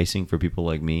more enticing for people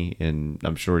like me, and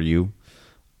I'm sure you.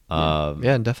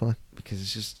 Yeah, definitely. Because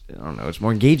it's just, I don't know, it's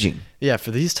more engaging. Yeah,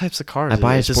 for these types of cars, I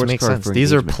buy a just sports makes car sense. for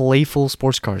These are engagement. playful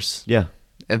sports cars. Yeah.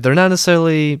 And they're not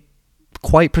necessarily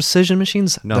quite precision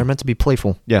machines. No. They're meant to be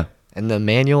playful. Yeah. And the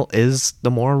manual is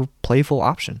the more playful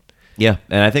option. Yeah,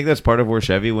 and I think that's part of where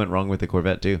Chevy went wrong with the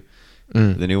Corvette too.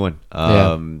 The new one.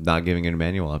 Not giving it a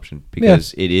manual option.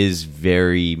 Because it is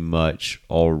very much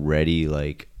already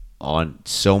like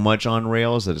so much on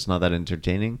rails that it's not that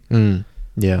entertaining.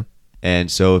 Yeah.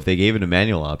 And so if they gave it a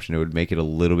manual option, it would make it a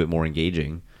little bit more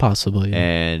engaging. Possibly. Yeah.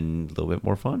 And a little bit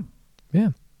more fun. Yeah.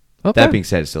 Okay. That being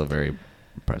said, it's still a very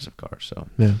impressive car. So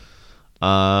yeah.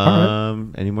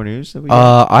 Any more news that we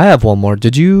got? I have one more.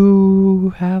 Did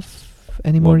you have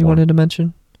any more you wanted to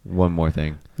mention? One more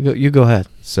thing. You go ahead.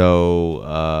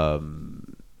 So,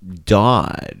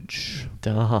 Dodge.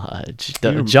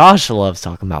 Josh loves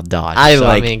talking about Dodge. I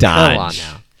like Dodge.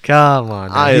 Come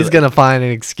on now. He's going to find an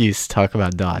excuse to talk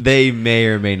about Dodge. They may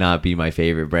or may not be my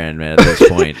favorite brand, man, at this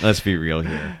point. Let's be real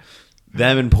here.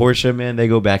 Them and Porsche, man, they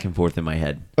go back and forth in my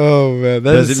head. Oh, man.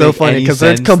 That is so funny because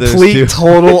they're complete,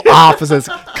 total opposites.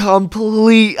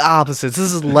 Complete opposites.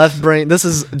 This is left brain. This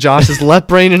is Josh's left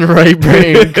brain and right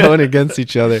brain going against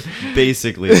each other.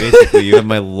 Basically, you have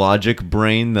my logic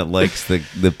brain that likes the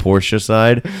Porsche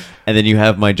side, and then you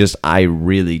have my just I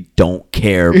really don't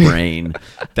care brain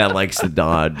that likes the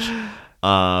Dodge.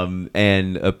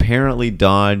 And apparently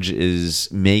Dodge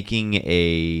is making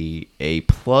a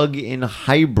plug-in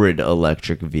hybrid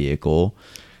electric vehicle.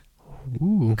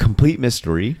 Ooh. Complete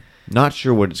mystery. Not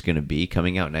sure what it's going to be,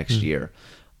 coming out next year.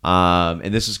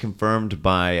 And this is confirmed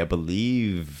by, I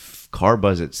believe,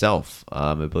 CarBuzz itself.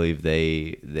 I believe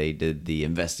they did the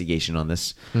investigation on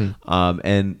this.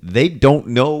 And they don't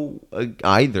know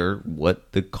either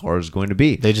what the car is going to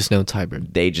be. They just know it's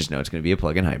hybrid. They just know it's going to be a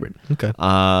plug-in hybrid. Okay.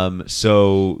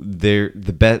 So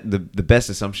the best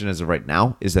assumption as of right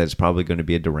now is that it's probably going to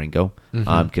be a Durango.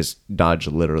 Because Dodge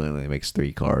literally only makes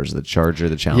 3 cars: the Charger,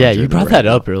 the Challenger. Yeah, you brought that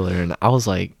up earlier, and I was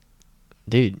like,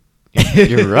 dude.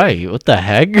 You're right. What the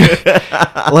heck?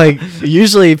 Like,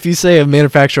 usually if you say a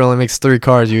manufacturer only makes 3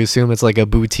 cars, you assume it's like a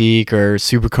boutique or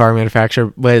supercar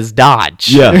manufacturer, but it's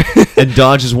Dodge. Yeah. And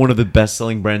Dodge is one of the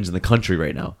best-selling brands in the country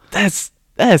right now. That's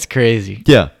crazy.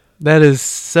 Yeah. That is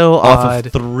so odd. Off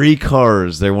of 3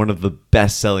 cars, they're one of the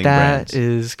best-selling brands. That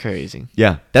is crazy.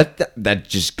 Yeah. That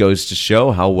just goes to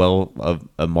show how well of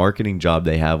a marketing job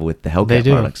they have with the Hellcat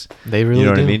products. They really do. You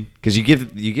know what I mean? Because you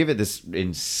give it this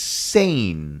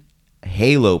insane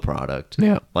Halo product,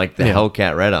 like the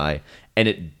Hellcat Red Eye, and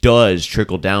it does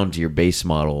trickle down to your base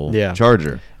model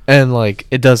Charger. And like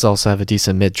it does also have a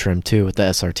decent mid trim too with the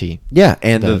SRT. Yeah,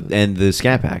 and the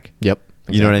Scat Pack. Yep.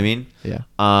 You know what I mean? Yeah.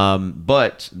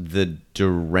 But the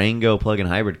Durango plug-in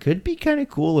hybrid could be kind of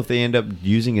cool if they end up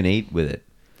using an 8 with it.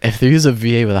 If they use a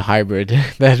V8 with a hybrid,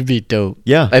 that'd be dope.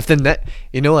 Yeah. If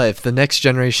you know what? If the next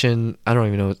generation, I don't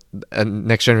even know,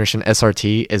 next generation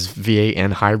SRT is V8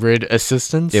 and hybrid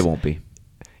assistance, It won't be.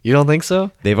 You don't think so?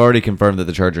 They've already confirmed that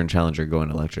the Charger and Challenger are going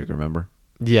electric, remember?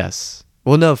 Yes.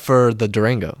 Well, no, for the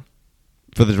Durango.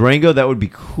 For the Durango, that would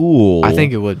be cool. I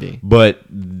think it would be. But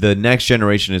the next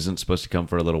generation isn't supposed to come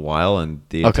for a little while, and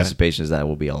the anticipation is that it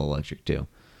will be all electric too.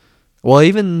 Well,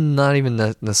 not even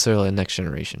necessarily a next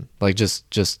generation. Like just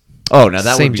Oh, now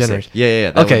that same would be generation. sick.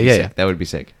 Yeah. That would be sick. That would be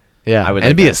sick. Yeah, I would it'd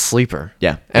like be that. a sleeper.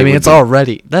 Yeah, I it mean, would it's be.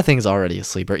 already that thing's already a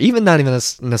sleeper. Even not even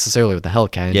necessarily with the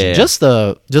Hellcat engine. Yeah. Just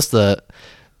the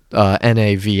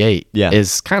NA V8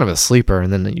 is kind of a sleeper,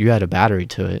 and then you add a battery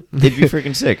to it. It'd be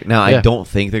freaking sick. Now, I don't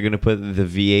think they're going to put the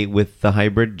V8 with the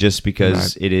hybrid just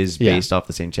because it is based off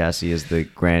the same chassis as the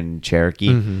Grand Cherokee.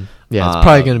 Mm-hmm. Yeah, it's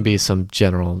probably going to be some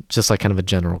general, just like kind of a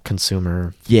general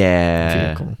consumer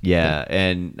vehicle. Yeah.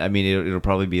 And I mean, it'll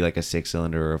probably be like a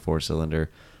 6-cylinder or a 4-cylinder.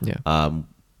 Yeah.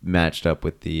 Matched up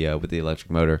with the electric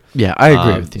motor. Yeah, I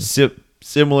agree with you.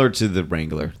 Similar to the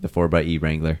Wrangler, the 4xe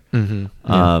Wrangler. Mm-hmm.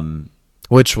 Yeah.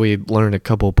 Which we learned a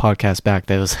couple podcasts back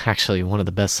that was actually one of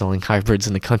the best-selling hybrids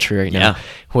in the country right now,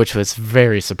 which was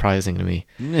very surprising to me.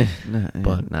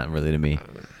 But not really to me.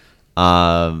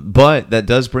 But that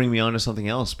does bring me on to something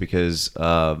else because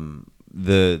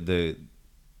the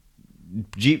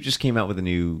Jeep just came out with a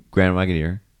new Grand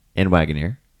Wagoneer and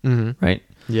Wagoneer, right?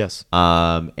 Yes.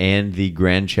 And the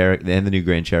Grand Cherokee and the new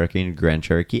Grand Cherokee and Grand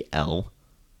Cherokee L,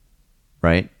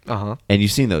 right? Uh-huh. And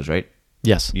you've seen those, right?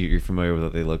 Yes. You're familiar with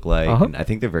what they look like. And I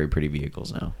think they're very pretty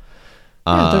vehicles now.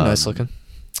 Yeah, they're nice looking.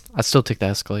 I'd still take the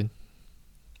Escalade.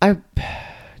 I'd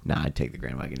take the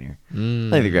Grand Wagoneer. I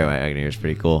think the Grand Wagoneer is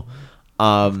pretty cool.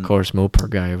 Of course,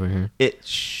 Mopar guy over here.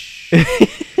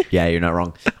 Yeah, you're not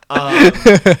wrong.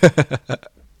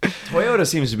 Toyota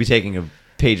seems to be taking a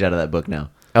page out of that book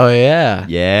now. Oh, yeah.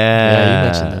 Yeah,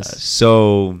 you mentioned this.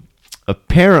 So,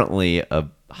 apparently, a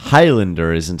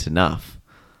Highlander isn't enough.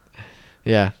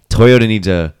 Yeah. Toyota needs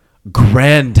a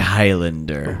Grand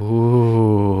Highlander.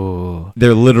 Ooh.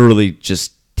 They're literally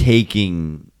just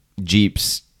taking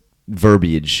Jeep's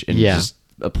verbiage and just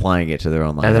applying it to their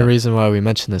own lineup. And the reason why we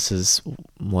mention this is,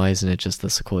 why isn't it just the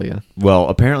Sequoia? Well,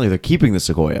 apparently they're keeping the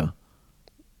Sequoia.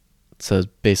 So it's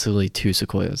basically 2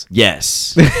 Sequoias.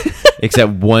 Yes.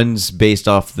 Except one's based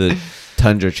off the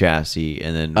Tundra chassis,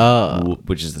 and then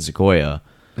which is the Sequoia.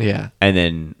 Yeah. And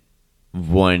then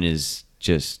one is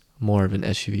just more of an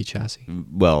SUV chassis.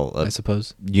 Well, I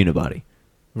suppose unibody.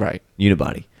 Right.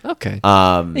 Unibody. Okay.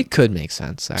 It could make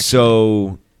sense, actually.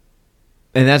 So,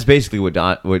 and that's basically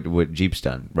what Jeep's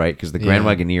done, right? Because the Grand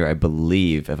Wagoneer, I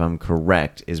believe, if I'm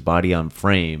correct, is body on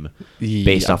frame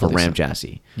based off a Ram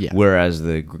chassis. Yeah. Whereas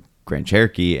the Grand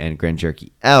Cherokee and Grand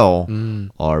Cherokee L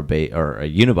are a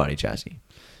unibody chassis.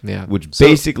 Yeah. Which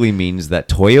basically means that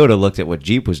Toyota looked at what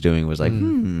Jeep was doing, was like,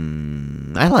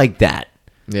 I like that.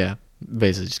 Yeah.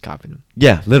 Basically just copied them.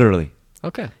 Yeah, literally.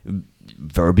 Okay.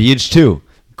 Verbiage too.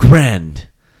 Grand.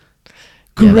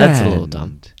 Yeah, that's a little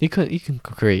dumb. You can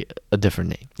create a different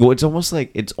name. Well, it's almost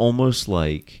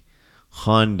like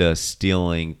Honda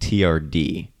stealing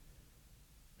TRD.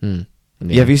 Yeah.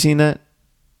 Have you seen that?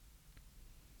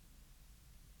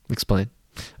 Explain.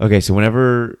 Okay, so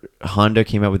whenever Honda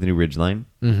came out with the new Ridgeline,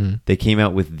 they came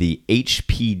out with the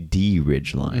HPD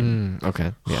Ridgeline.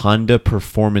 Okay. Yeah. Honda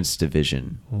Performance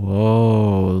Division.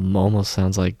 Whoa, almost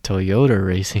sounds like Toyota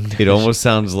Racing Division. It almost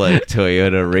sounds like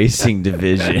Toyota Racing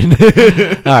Division.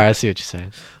 All right, I see what you're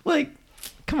saying. Like,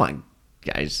 come on,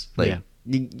 guys. Like,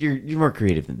 you're more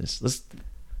creative than this. Let's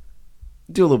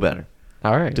do a little better.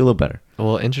 All right. Do a little better.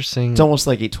 Well, interesting. It's almost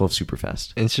like 812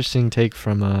 Superfast. Interesting take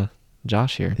from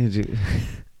Josh here.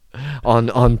 on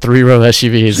 3-row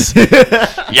SUVs.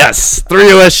 Yes,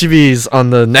 3-row SUVs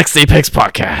on the Next Apex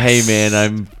podcast. Hey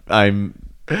man,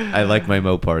 I like my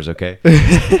Mopars, okay?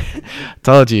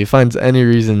 Told you, finds any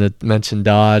reason to mention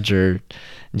Dodge or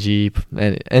Jeep,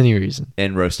 any reason.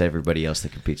 And roast everybody else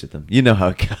that competes with them. You know how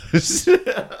it goes.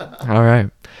 All right.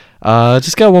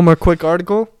 Just got one more quick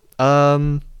article.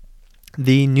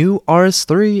 The new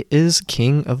RS3 is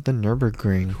king of the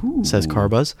Nürburgring, says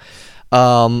Carbuzz.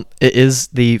 It is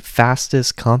the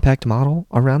fastest compact model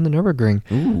around the Nürburgring.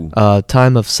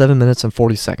 Time of 7 minutes and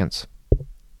 40 seconds.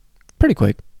 Pretty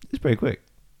quick. It's pretty quick.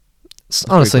 It's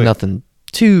honestly nothing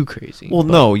too crazy. Well,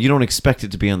 no, you don't expect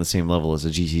it to be on the same level as a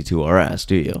GT2 RS,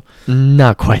 do you?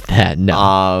 Not quite that,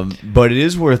 no. But it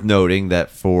is worth noting that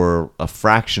for a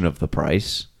fraction of the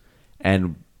price,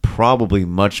 and probably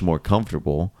much more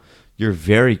comfortable, you're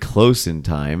very close in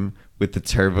time with the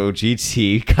Turbo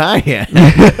GT Cayenne.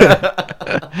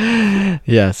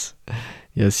 Yes,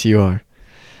 you are.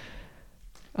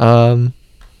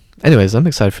 Anyways, I'm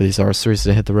excited for these RS3s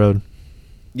to hit the road.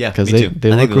 Yeah, because me too.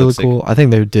 they look really cool. I think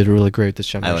they did really great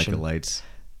this I like generation. the lights.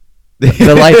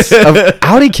 The lights.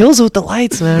 Audi kills it with the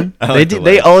lights, man. I like the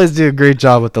They lights. always do a great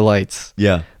job with the lights.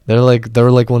 Yeah. They're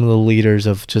like one of the leaders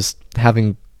of just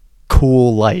having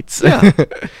cool lights. Yeah.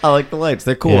 I like the lights.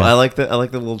 They're cool. Yeah. I like the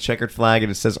little checkered flag,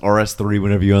 and it says RS3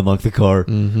 whenever you unlock the car.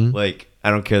 Mm-hmm. Like,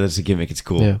 I don't care that it's a gimmick. It's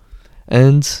cool. Yeah,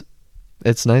 and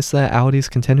it's nice that Audi's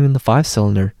continuing the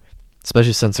 5-cylinder,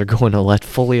 especially since they're going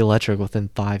fully electric within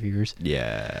 5 years.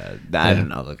 Yeah, that I'm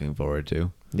not looking forward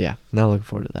to. Yeah, not looking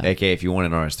forward to that. Okay, if you want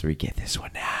an RS3, get this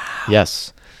one now.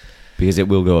 Yes. Because it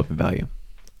will go up in value.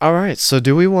 All right, so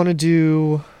do we want to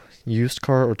do used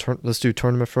car or let's do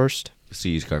tournament first? Let's do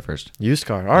used car first. Used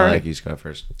car. All I right. like used car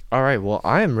first. All right. Well,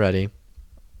 I am ready.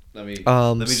 Let me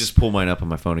just pull mine up on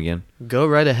my phone again. Go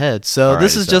right ahead. So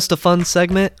this is just a fun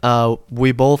segment.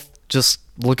 We both just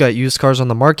look at used cars on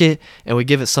the market and we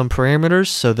give it some parameters.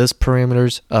 So this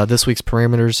week's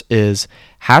parameters is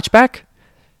hatchback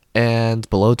and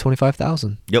below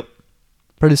 25,000. Yep.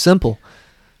 Pretty simple.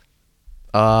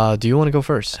 Do you want to go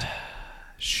first?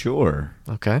 Sure.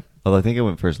 Okay. Well, I think I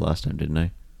went first last time, didn't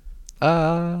I?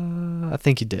 I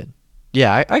think you did.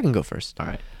 Yeah, I can go first. All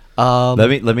right. Um,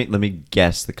 Let me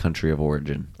guess the country of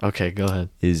origin. Okay, go ahead.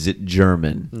 Is it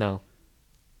German? No.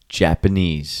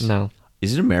 Japanese? No.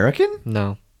 Is it American?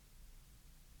 No.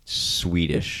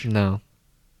 Swedish? No.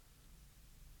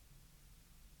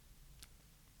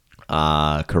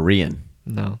 Korean?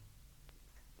 No.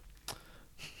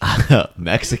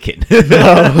 Mexican?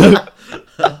 No.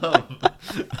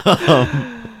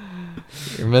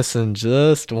 You're missing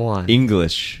just one.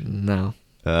 English? No.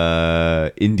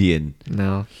 Indian?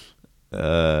 No.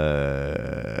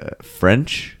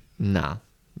 French? No.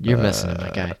 You're missing it, my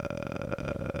guy.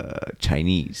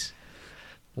 Chinese?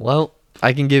 Well,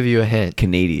 I can give you a hint.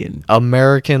 Canadian?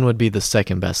 American would be the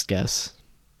second best guess,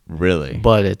 Really?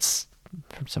 but it's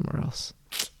from somewhere else.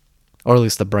 Or at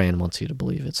least the brand wants you to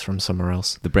believe it's from somewhere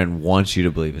else. The brand wants you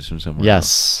to believe it's from somewhere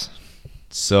else. Yes.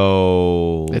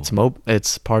 So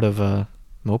It's part of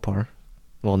Mopar.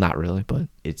 Well, not really, but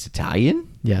it's Italian?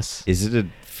 yes. Is it a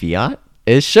Fiat?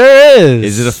 It sure is.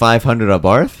 Is it a 500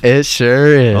 Abarth? It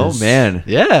sure is. Oh, man.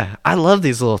 Yeah, I love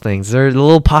these little things. They're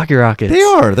little pocket rockets. They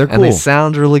are. They're cool. And they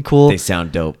sound really cool. They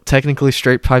sound dope. Technically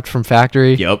straight piped from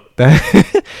factory. Yep. And-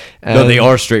 No, they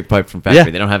are straight pipe from factory. Yeah.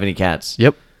 They don't have any cats.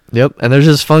 Yep. And they're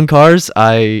just fun cars.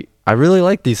 I really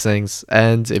like these things.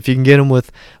 And if you can get them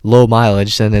with low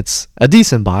mileage, then it's a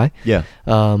decent buy. Yeah.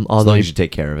 As Although long as you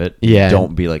take care of it. Yeah.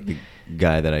 Don't be like the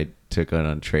guy that I took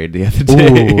on trade the other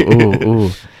day.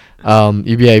 Ooh.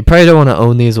 You probably don't want to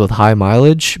own these with high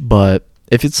mileage, but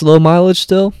if it's low mileage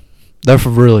still, they're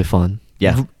really fun.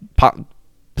 Yeah.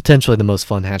 Potentially the most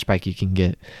fun hatchback you can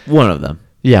get. One of them.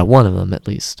 Yeah, one of them at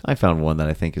least. I found one that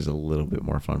I think is a little bit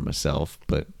more fun myself,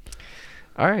 but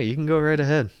All right, you can go right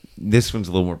ahead. this one's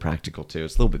a little more practical too.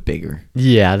 It's a little bit bigger.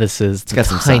 Yeah, this is the got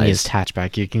some tiniest size.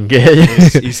 hatchback you can get.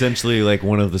 It's essentially like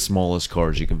one of the smallest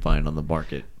cars you can find on the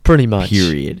market. Pretty much.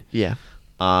 Period. Yeah.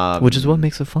 Which is what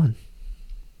makes it fun.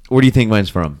 Where do you think mine's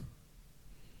from?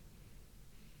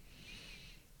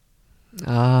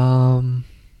 I'm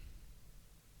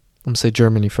gonna say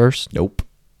Germany first, Nope.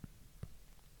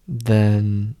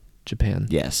 then Japan.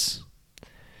 Yes.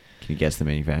 Can you guess the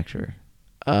manufacturer?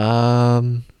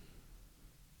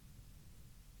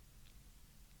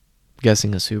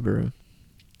 Guessing a Subaru.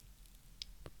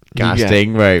 Gosh Yeah.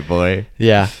 dang right, boy.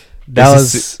 Yeah, that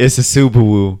was It's a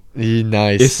Subaru.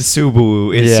 nice. It's a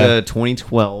Subaru. It's Yeah. a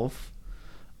 2012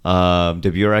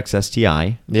 WRX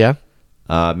STI Yeah,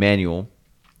 manual.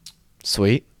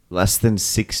 sweet. Less than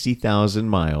 60,000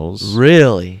 miles.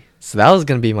 Really? So that was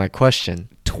gonna be my question.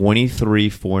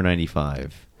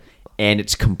 23,495, and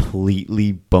it's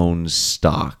completely bone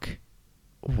stock.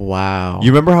 Wow. You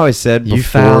remember how I said before, You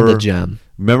found a gem.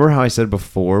 Remember how I said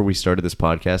before we started this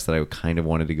podcast that I kind of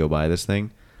wanted to go buy this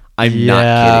thing? I'm Yeah.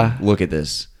 not kidding. Look at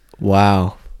this.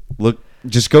 Wow. Look,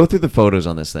 just go through the photos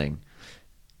on this thing.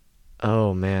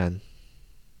 Oh man.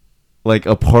 Like,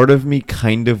 a part of me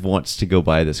kind of wants to go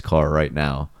buy this car right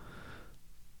now.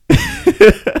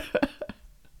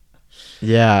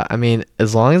 Yeah, I mean,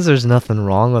 as long as there's nothing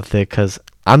wrong with it, because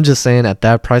I'm just saying at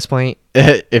that price point,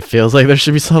 it feels like there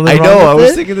should be something I wrong know. with I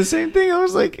was it. thinking the same thing. I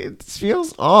was like, it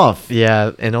feels off. Yeah,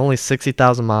 and only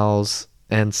 60,000 miles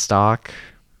and stock.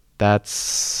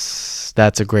 That's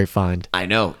a great find. I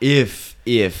know. If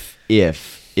it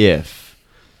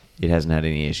hasn't had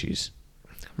any issues.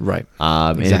 Right.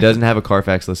 And it doesn't have a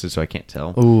Carfax listed, so I can't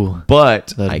tell. Ooh, but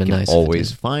that'd I been can nice if it always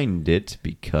did. find it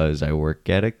because I work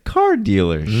at a car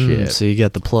dealership. So you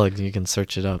get the plug. You can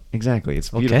search it up. Exactly.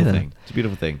 It's a Okay, beautiful then. thing. It's a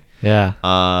beautiful thing. Yeah.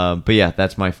 But yeah,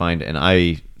 that's my find, and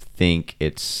I think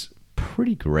it's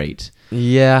pretty great.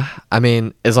 Yeah. I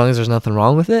mean, as long as there's nothing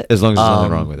wrong with it. As long as there's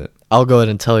nothing wrong with it. I'll go ahead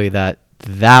and tell you that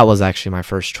was actually my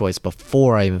first choice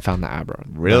before I even found the Abra.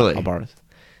 Really? Abarth.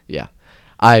 Yeah.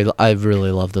 I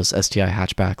really love those STI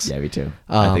hatchbacks. Yeah, me too.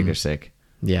 I think they're sick.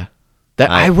 Yeah.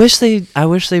 I wish they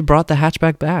brought the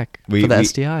hatchback back for the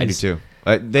STIs. I do too.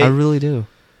 I really do.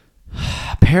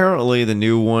 Apparently, the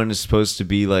new one is supposed to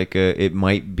be it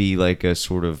might be like a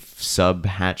sort of sub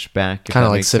hatchback, Kind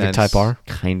of like Civic Type R,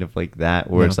 kind of like that,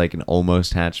 where it's like an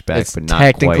almost hatchback, it's but not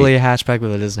technically quite. a hatchback,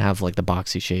 but it doesn't have like the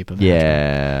boxy shape of a hatchback.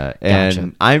 Yeah, and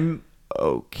Gotcha. I'm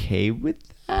okay with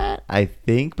that, I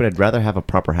think, but I'd rather have a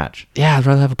proper hatch. Yeah, I'd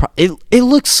rather have it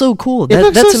looks so cool. It That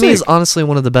looks to so me is sick. honestly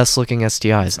one of the best looking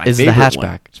STIs. My Is the favorite hatchback.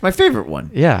 one. It's my favorite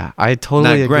one. Yeah, I totally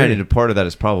Now, agree. granted, a part of that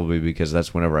is probably because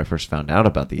that's whenever I first found out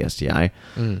about the STI.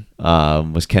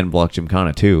 Was Ken Block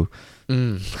Gymkhana too. I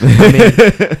mean,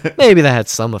 maybe that had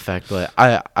some effect, but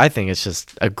I think it's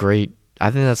just I think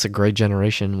that's a great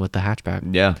generation with the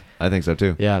hatchback. Yeah, I think so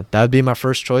too. Yeah, that would be my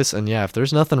first choice. And yeah, if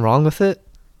there's nothing wrong with it,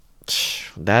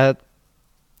 that,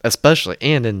 especially,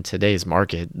 and in today's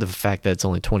market, the fact that it's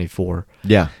only 24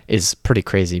 Yeah. is pretty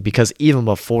crazy, because even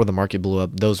before the market blew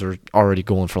up, those are already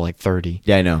going for like 30.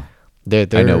 Yeah, I know. They're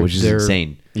I know, which is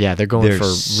insane. Yeah, they're going They're for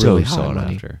so really high sought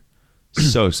money. after.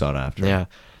 So sought after. Yeah,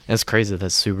 and it's crazy that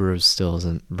Subaru still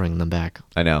isn't bringing them back.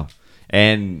 I know.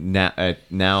 And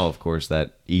now, of course,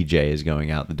 that EJ is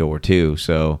going out the door too.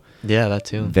 So Yeah, that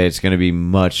too. it's going to be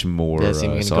much more Yeah, it's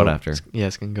gonna sought go, after. Yeah,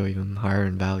 it's gonna go even higher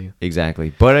in value.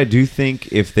 Exactly. But I do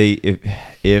think if the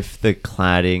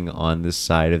cladding on the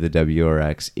side of the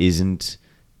WRX isn't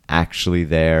actually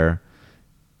there,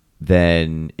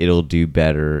 then it'll do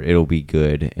better. It'll be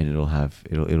good, and it'll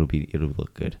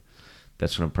look good.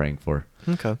 That's what I'm praying for.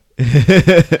 Okay.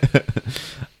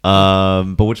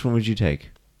 But which one would you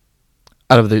take?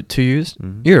 Out of the two used,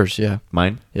 yours, yeah,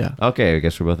 Mine? yeah. Okay, I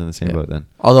guess we're both in the same Yeah. boat then.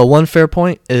 Although one fair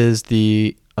point is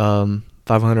the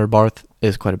 500 Barth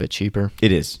is quite a bit cheaper.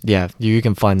 It is. Yeah, you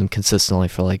can find them consistently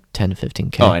for like 10 to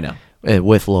 15K. Oh, I know.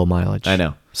 With low mileage. I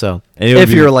know. So And it would if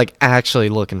be- you're like actually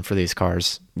looking for these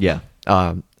cars, Yeah.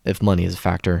 if money is a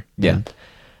factor, Yeah. then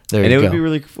there And you it go. would be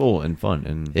really cool and fun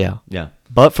and Yeah. Yeah.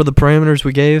 But for the parameters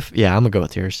we gave, yeah, I'm gonna go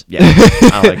with yours. Yeah.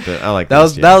 I like that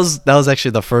was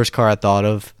actually the first car I thought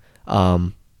of.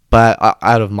 But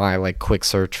out of my like quick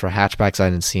search for hatchbacks, I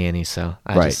didn't see any, so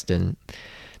I Right. just didn't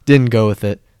go with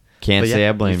it. Can't But say yeah,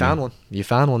 I blame you. Found one. You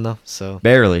found one though. So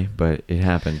Barely, but it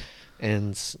happened.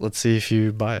 and let's see if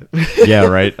you buy it. Yeah,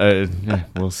 right.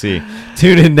 We'll see.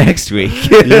 Tune in next week.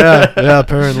 yeah,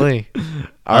 apparently.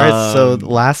 All right, so the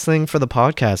last thing for the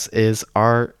podcast is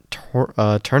our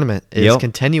tournament is Yep.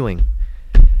 continuing,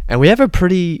 and we have a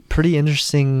pretty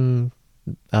interesting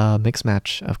mix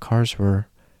match of cars we're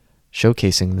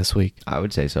showcasing this week. I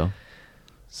would say so.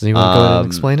 So you want to go ahead and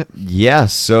explain it? Yeah.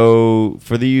 So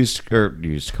for the used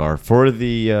car for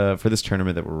this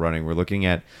tournament that we're running, we're looking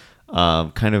at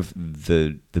kind of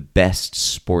the best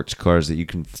sports cars that you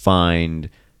can find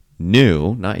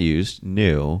new, not used,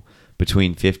 new,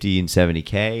 between 50 and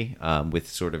 70K, with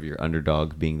sort of your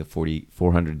underdog being the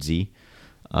 400Z,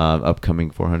 upcoming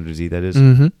 400Z that is.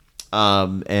 Mm-hmm.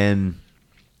 And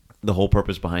the whole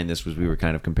purpose behind this was we were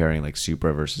kind of comparing like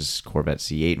Supra versus Corvette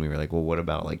C8, and we were like, well, what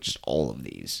about like just all of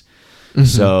these? Mm-hmm.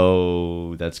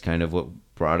 So that's kind of what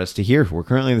brought us to here. We're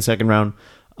currently in the second round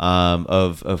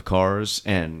of cars,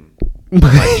 and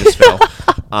I just fell.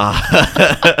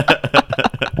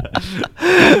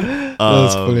 That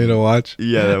was funny to watch.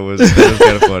 Yeah, that was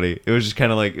kind of funny. It was just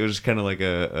kind of like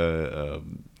a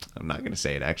I'm not gonna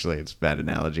say it. Actually, it's a bad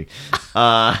analogy.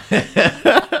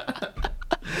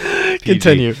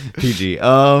 Continue. PG.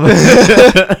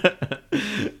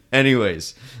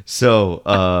 Anyways, so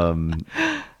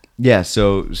yeah,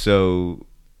 so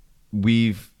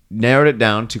we've narrowed it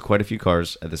down to quite a few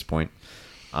cars at this point.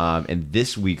 And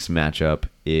this week's matchup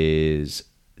is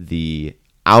the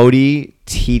Audi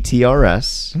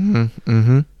TTRS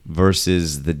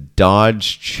versus the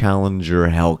Dodge Challenger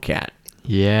Hellcat.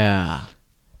 Yeah.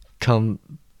 Come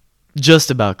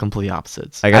just about complete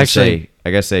opposites. I gotta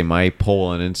say, my poll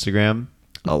on Instagram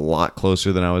a lot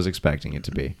closer than I was expecting it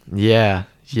to be. Yeah.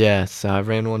 Yeah. So I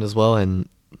ran one as well, and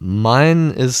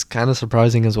mine is kind of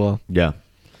surprising as well. Yeah.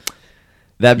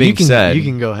 That being said, you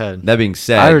can go ahead. That being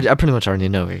said, I pretty much already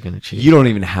know what you're gonna choose. you don't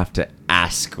even have to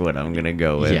ask what I'm gonna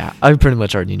go with. Yeah, I pretty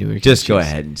much already knew what you're Just gonna go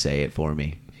choose. ahead and say it for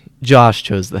me. Josh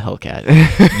chose the Hellcat.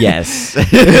 Yes.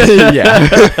 Yeah.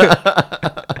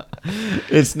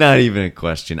 It's not even a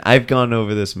question. I've gone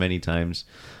over this many times.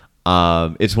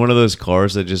 It's one of those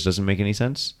cars that just doesn't make any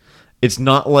sense. It's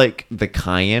not like the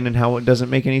Cayenne and how it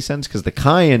doesn't make any sense, because the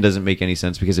Cayenne doesn't make any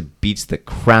sense because it beats the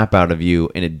crap out of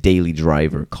you in a daily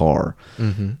driver car.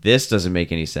 Mm-hmm. This doesn't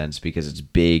make any sense because it's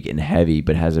big and heavy,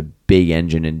 but has a big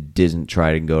engine and doesn't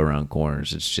try to go around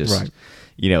corners. It's just, Right.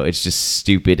 it's just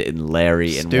stupid and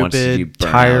Larry and wants to do Stupid,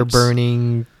 burnouts. tire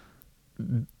burning,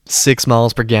 6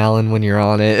 miles per gallon when you're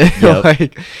on it. Yep.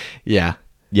 Like, yeah.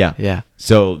 Yeah. Yeah.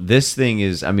 So this thing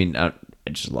is, I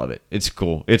just love it. It's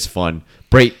cool. It's fun.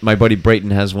 My buddy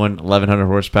Brayton has one, 1,100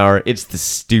 horsepower. It's the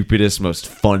stupidest, most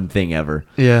fun thing ever.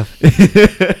 Yeah.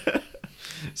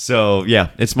 So, yeah,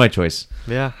 it's my choice.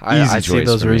 Yeah. Easy I see choice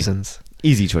those for me. reasons.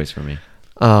 Easy choice for me.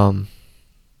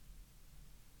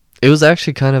 It was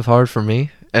actually kind of hard for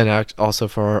me, and also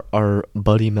for our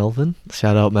buddy Melvin.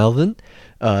 Shout out Melvin.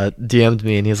 DM'd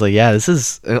me and he's like, "Yeah, this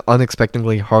is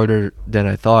unexpectedly harder than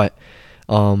I thought."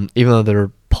 Even though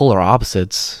they're polar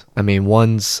opposites. I mean,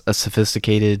 one's a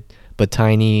sophisticated but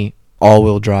tiny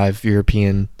all-wheel drive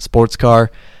European sports car.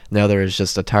 And the other is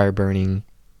just a tire-burning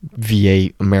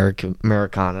V8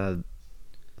 Americana.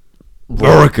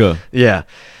 America. Yeah.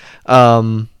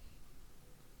 And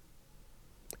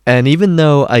even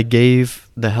though I gave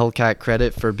the Hellcat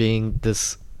credit for being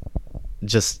this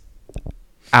just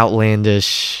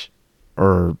outlandish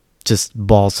or just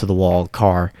balls to the wall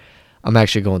car, I'm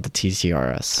actually going with the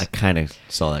TTRS. I kind of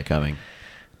saw that coming.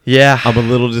 Yeah. I'm a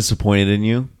little disappointed in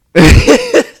you.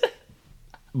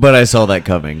 But I saw that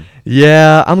coming.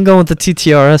 Yeah, I'm going with the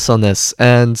TTRS on this.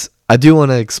 And I do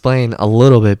want to explain a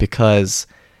little bit because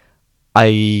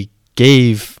I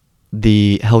gave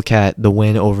the Hellcat the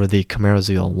win over the Camaro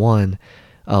ZL1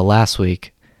 last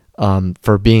week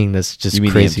for being this just You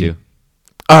mean crazy. the M2?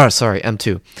 Oh, sorry,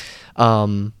 M2.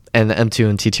 And the M2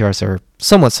 and TTRS are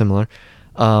somewhat similar.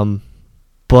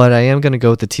 But I am going to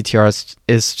go with the TTRS.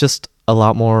 It's just a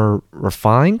lot more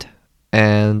refined.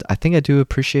 And I think I do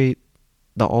appreciate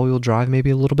the all-wheel drive maybe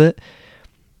a little bit.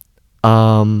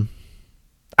 I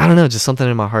don't know, just something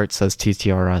in my heart says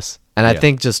TTRS. And I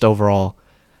think just overall,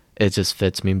 it just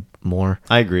fits me more.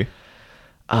 I agree.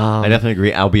 I definitely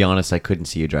agree. I'll be honest, I couldn't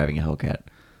see you driving a Hellcat.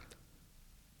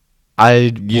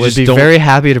 I would be very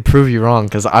happy to prove you wrong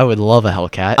because I would love a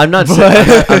Hellcat. I'm not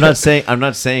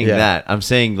saying Yeah. that. I'm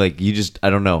saying like I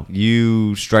don't know.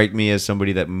 You strike me as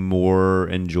somebody that more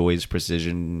enjoys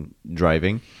precision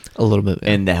driving. A little bit.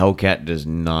 Yeah. And the Hellcat does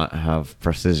not have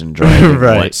precision driving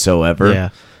Right. whatsoever. Yeah.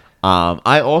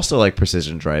 I also like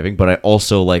precision driving, but I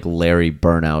also like Larry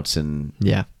burnouts and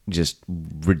just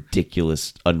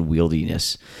ridiculous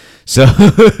unwieldiness. So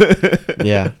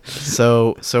Yeah.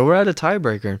 So we're at a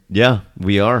tiebreaker. yeah,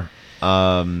 we are.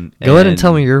 Go ahead and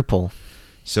tell me your poll.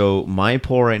 So my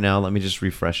poll right now, let me just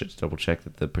refresh it to double check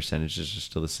that the percentages are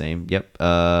still the same. Yep.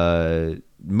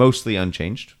 Mostly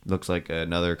unchanged. Looks like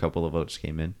another couple of votes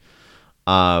came in.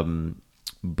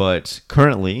 But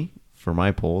currently, for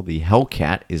my poll, the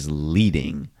Hellcat is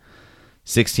leading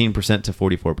 16% to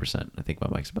 44%. I think my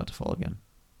mic's about to fall again.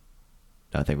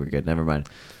 No, I think we're good. Never mind.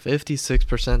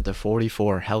 56% to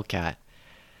 44% Hellcat.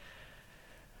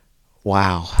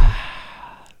 Wow.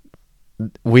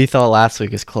 We thought last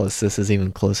week was close. This is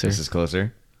even closer. This is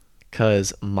closer.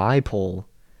 Because my poll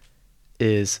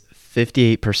is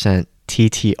 58%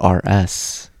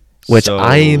 TTRS, which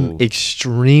I am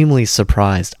extremely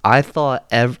surprised. I thought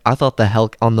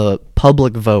on the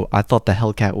public vote, I thought the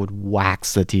Hellcat would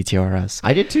wax the TTRS.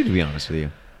 I did too, to be honest with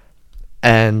you.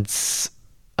 And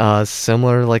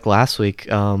similar like last week,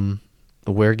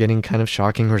 we're getting kind of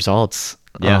shocking results.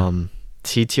 Yeah.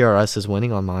 TTRS is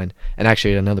winning on mine. And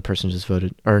actually another person just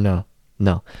voted. Or no.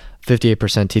 58%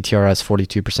 TTRS,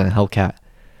 42% Hellcat.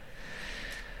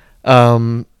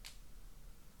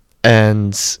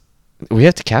 And we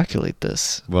have to calculate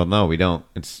this. Well, no, we don't.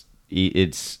 It's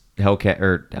Hellcat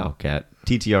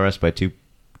TTRS by two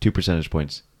percentage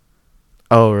points.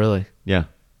 Oh, really? Yeah.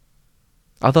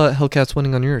 I thought Hellcat's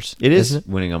winning on yours. It is isn't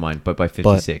it? winning on mine, but by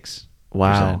 56%.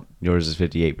 Wow. Yours is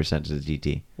 58% to the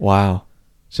TT. Wow.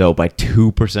 So by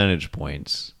 2 percentage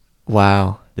points,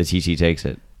 Wow. the TT takes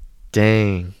it.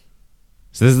 Dang.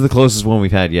 So this is the closest one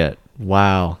we've had yet.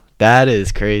 Wow. That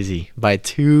is crazy. By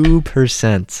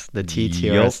 2%, the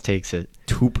TTRS takes it.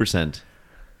 2%.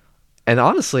 And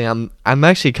honestly, I'm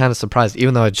actually kind of surprised.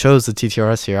 Even though I chose the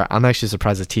TTRS here, I'm actually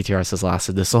surprised the TTRS has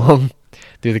lasted this long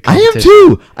through the I competition.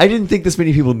 am too. I didn't think this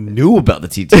many people knew about the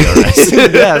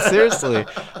TTRS. Yeah, seriously.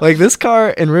 Like, this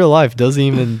car in real life doesn't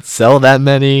even sell that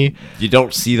many. You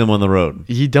don't see them on the road.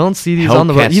 You don't see these on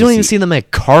the road. Hellcats You don't even see them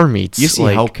at car meets. You see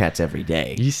like, Hellcats every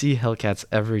day. You see Hellcats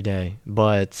every day.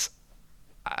 But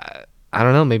I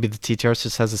don't know. Maybe the TTRS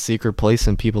just has a secret place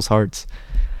in people's hearts.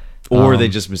 Or they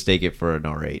just mistake it for an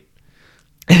R8.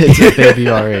 It's a baby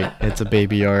R8. It's a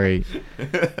baby R8.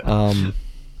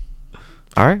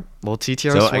 All right. Well,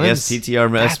 TTRS So wins. I guess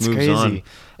TTRS That's moves crazy. on.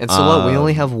 And so what? We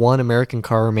only have one American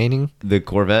car remaining. The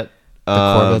Corvette.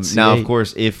 Corvette C8. Now, of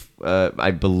course, if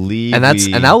I believe, And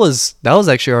that was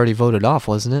actually already voted off,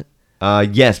 wasn't it?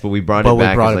 yes, but we brought it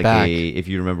back as like back. if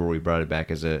you remember, we brought it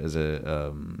back as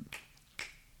a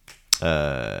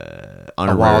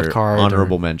wild card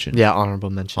honorable mention. Yeah, honorable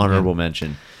mention. Honorable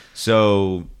mention.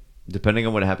 So depending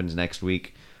on what happens next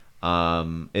week,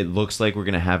 it looks like we're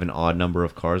gonna have an odd number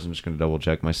of cars. I'm just gonna double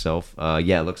check myself.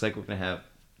 Yeah, it looks like we're gonna have,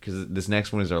 because this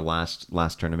next one is our last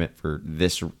tournament for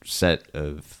this set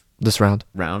of This round.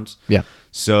 rounds. Yeah.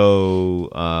 So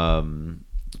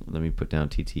let me put down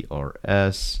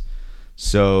TTRS.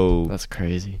 So That's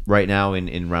crazy. right now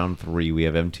in round 3 we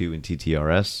have M2 and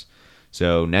TTRS.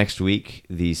 So next week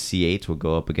the C8 will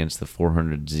go up against the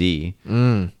 400Z,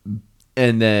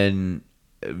 and then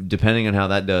depending on how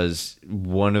that does,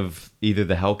 one of either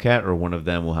the Hellcat or one of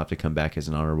them will have to come back as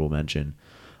an honorable mention.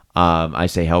 I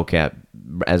say Hellcat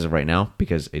as of right now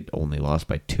because it only lost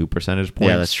by 2 percentage points.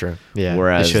 Yeah, that's true. Yeah,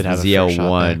 whereas it should have the a fair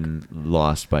shot ZL1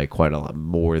 lost by quite a lot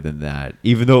more than that,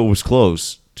 even though it was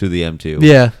close to the M2.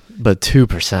 Yeah, but 2%.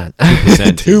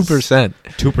 2%.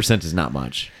 2% is not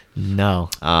much. No,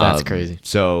 that's crazy.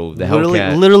 So the literally,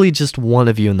 Hellcat, literally just one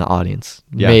of you in the audience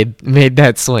Yeah. made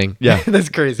that swing. Yeah. That's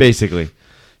crazy. basically.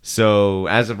 So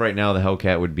as of right now, the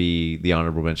Hellcat would be the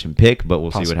honorable mention pick, but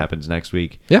we'll see what happens next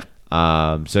week. Yeah.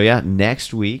 So yeah,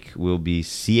 next week will be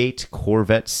C8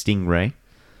 Corvette Stingray,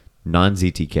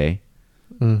 non-ZTK,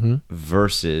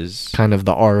 versus Kind of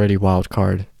the already wild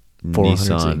card 400Z,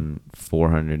 Nissan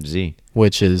 400Z.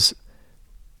 which is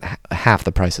half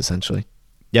the price essentially.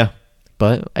 Yeah,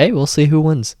 But hey, we'll see who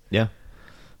wins. yeah.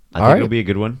 I All think right. it'll be a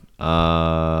good one.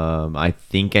 I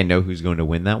think I know who's going to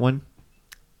win that one,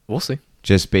 We'll see.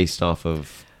 just based off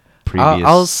of previous.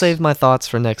 I'll save my thoughts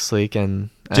for next week and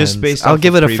Just based I'll off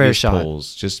give of it a fair previous shot.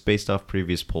 polls. Just based off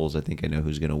previous polls, I think I know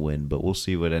who's going to win, but we'll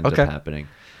see what ends Okay. up happening.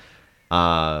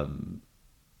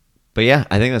 But yeah,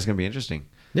 I think that's going to be interesting.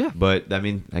 Yeah. But I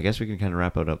mean, I guess we can kind of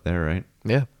wrap it up there, right?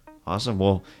 Yeah. Awesome.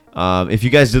 Well, if you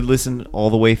guys did listen all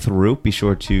the way through, be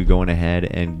sure to go on ahead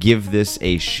and give this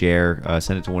a share.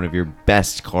 Send it to one of your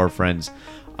best car friends.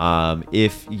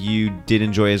 If you did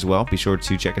enjoy as well, be sure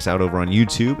to check us out over on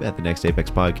YouTube at The Next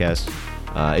Apex Podcast,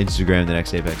 Instagram, The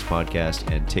Next Apex Podcast,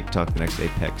 and TikTok, The Next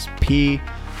Apex P.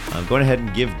 Go ahead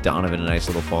and give Donovan a nice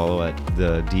little follow at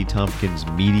the D Tompkins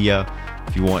Media.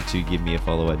 If you want to give me a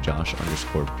follow at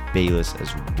Josh_Bayless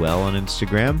as well on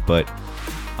Instagram. But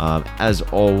as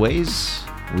always,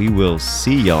 we will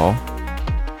see y'all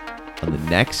on the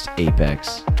next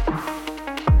Apex.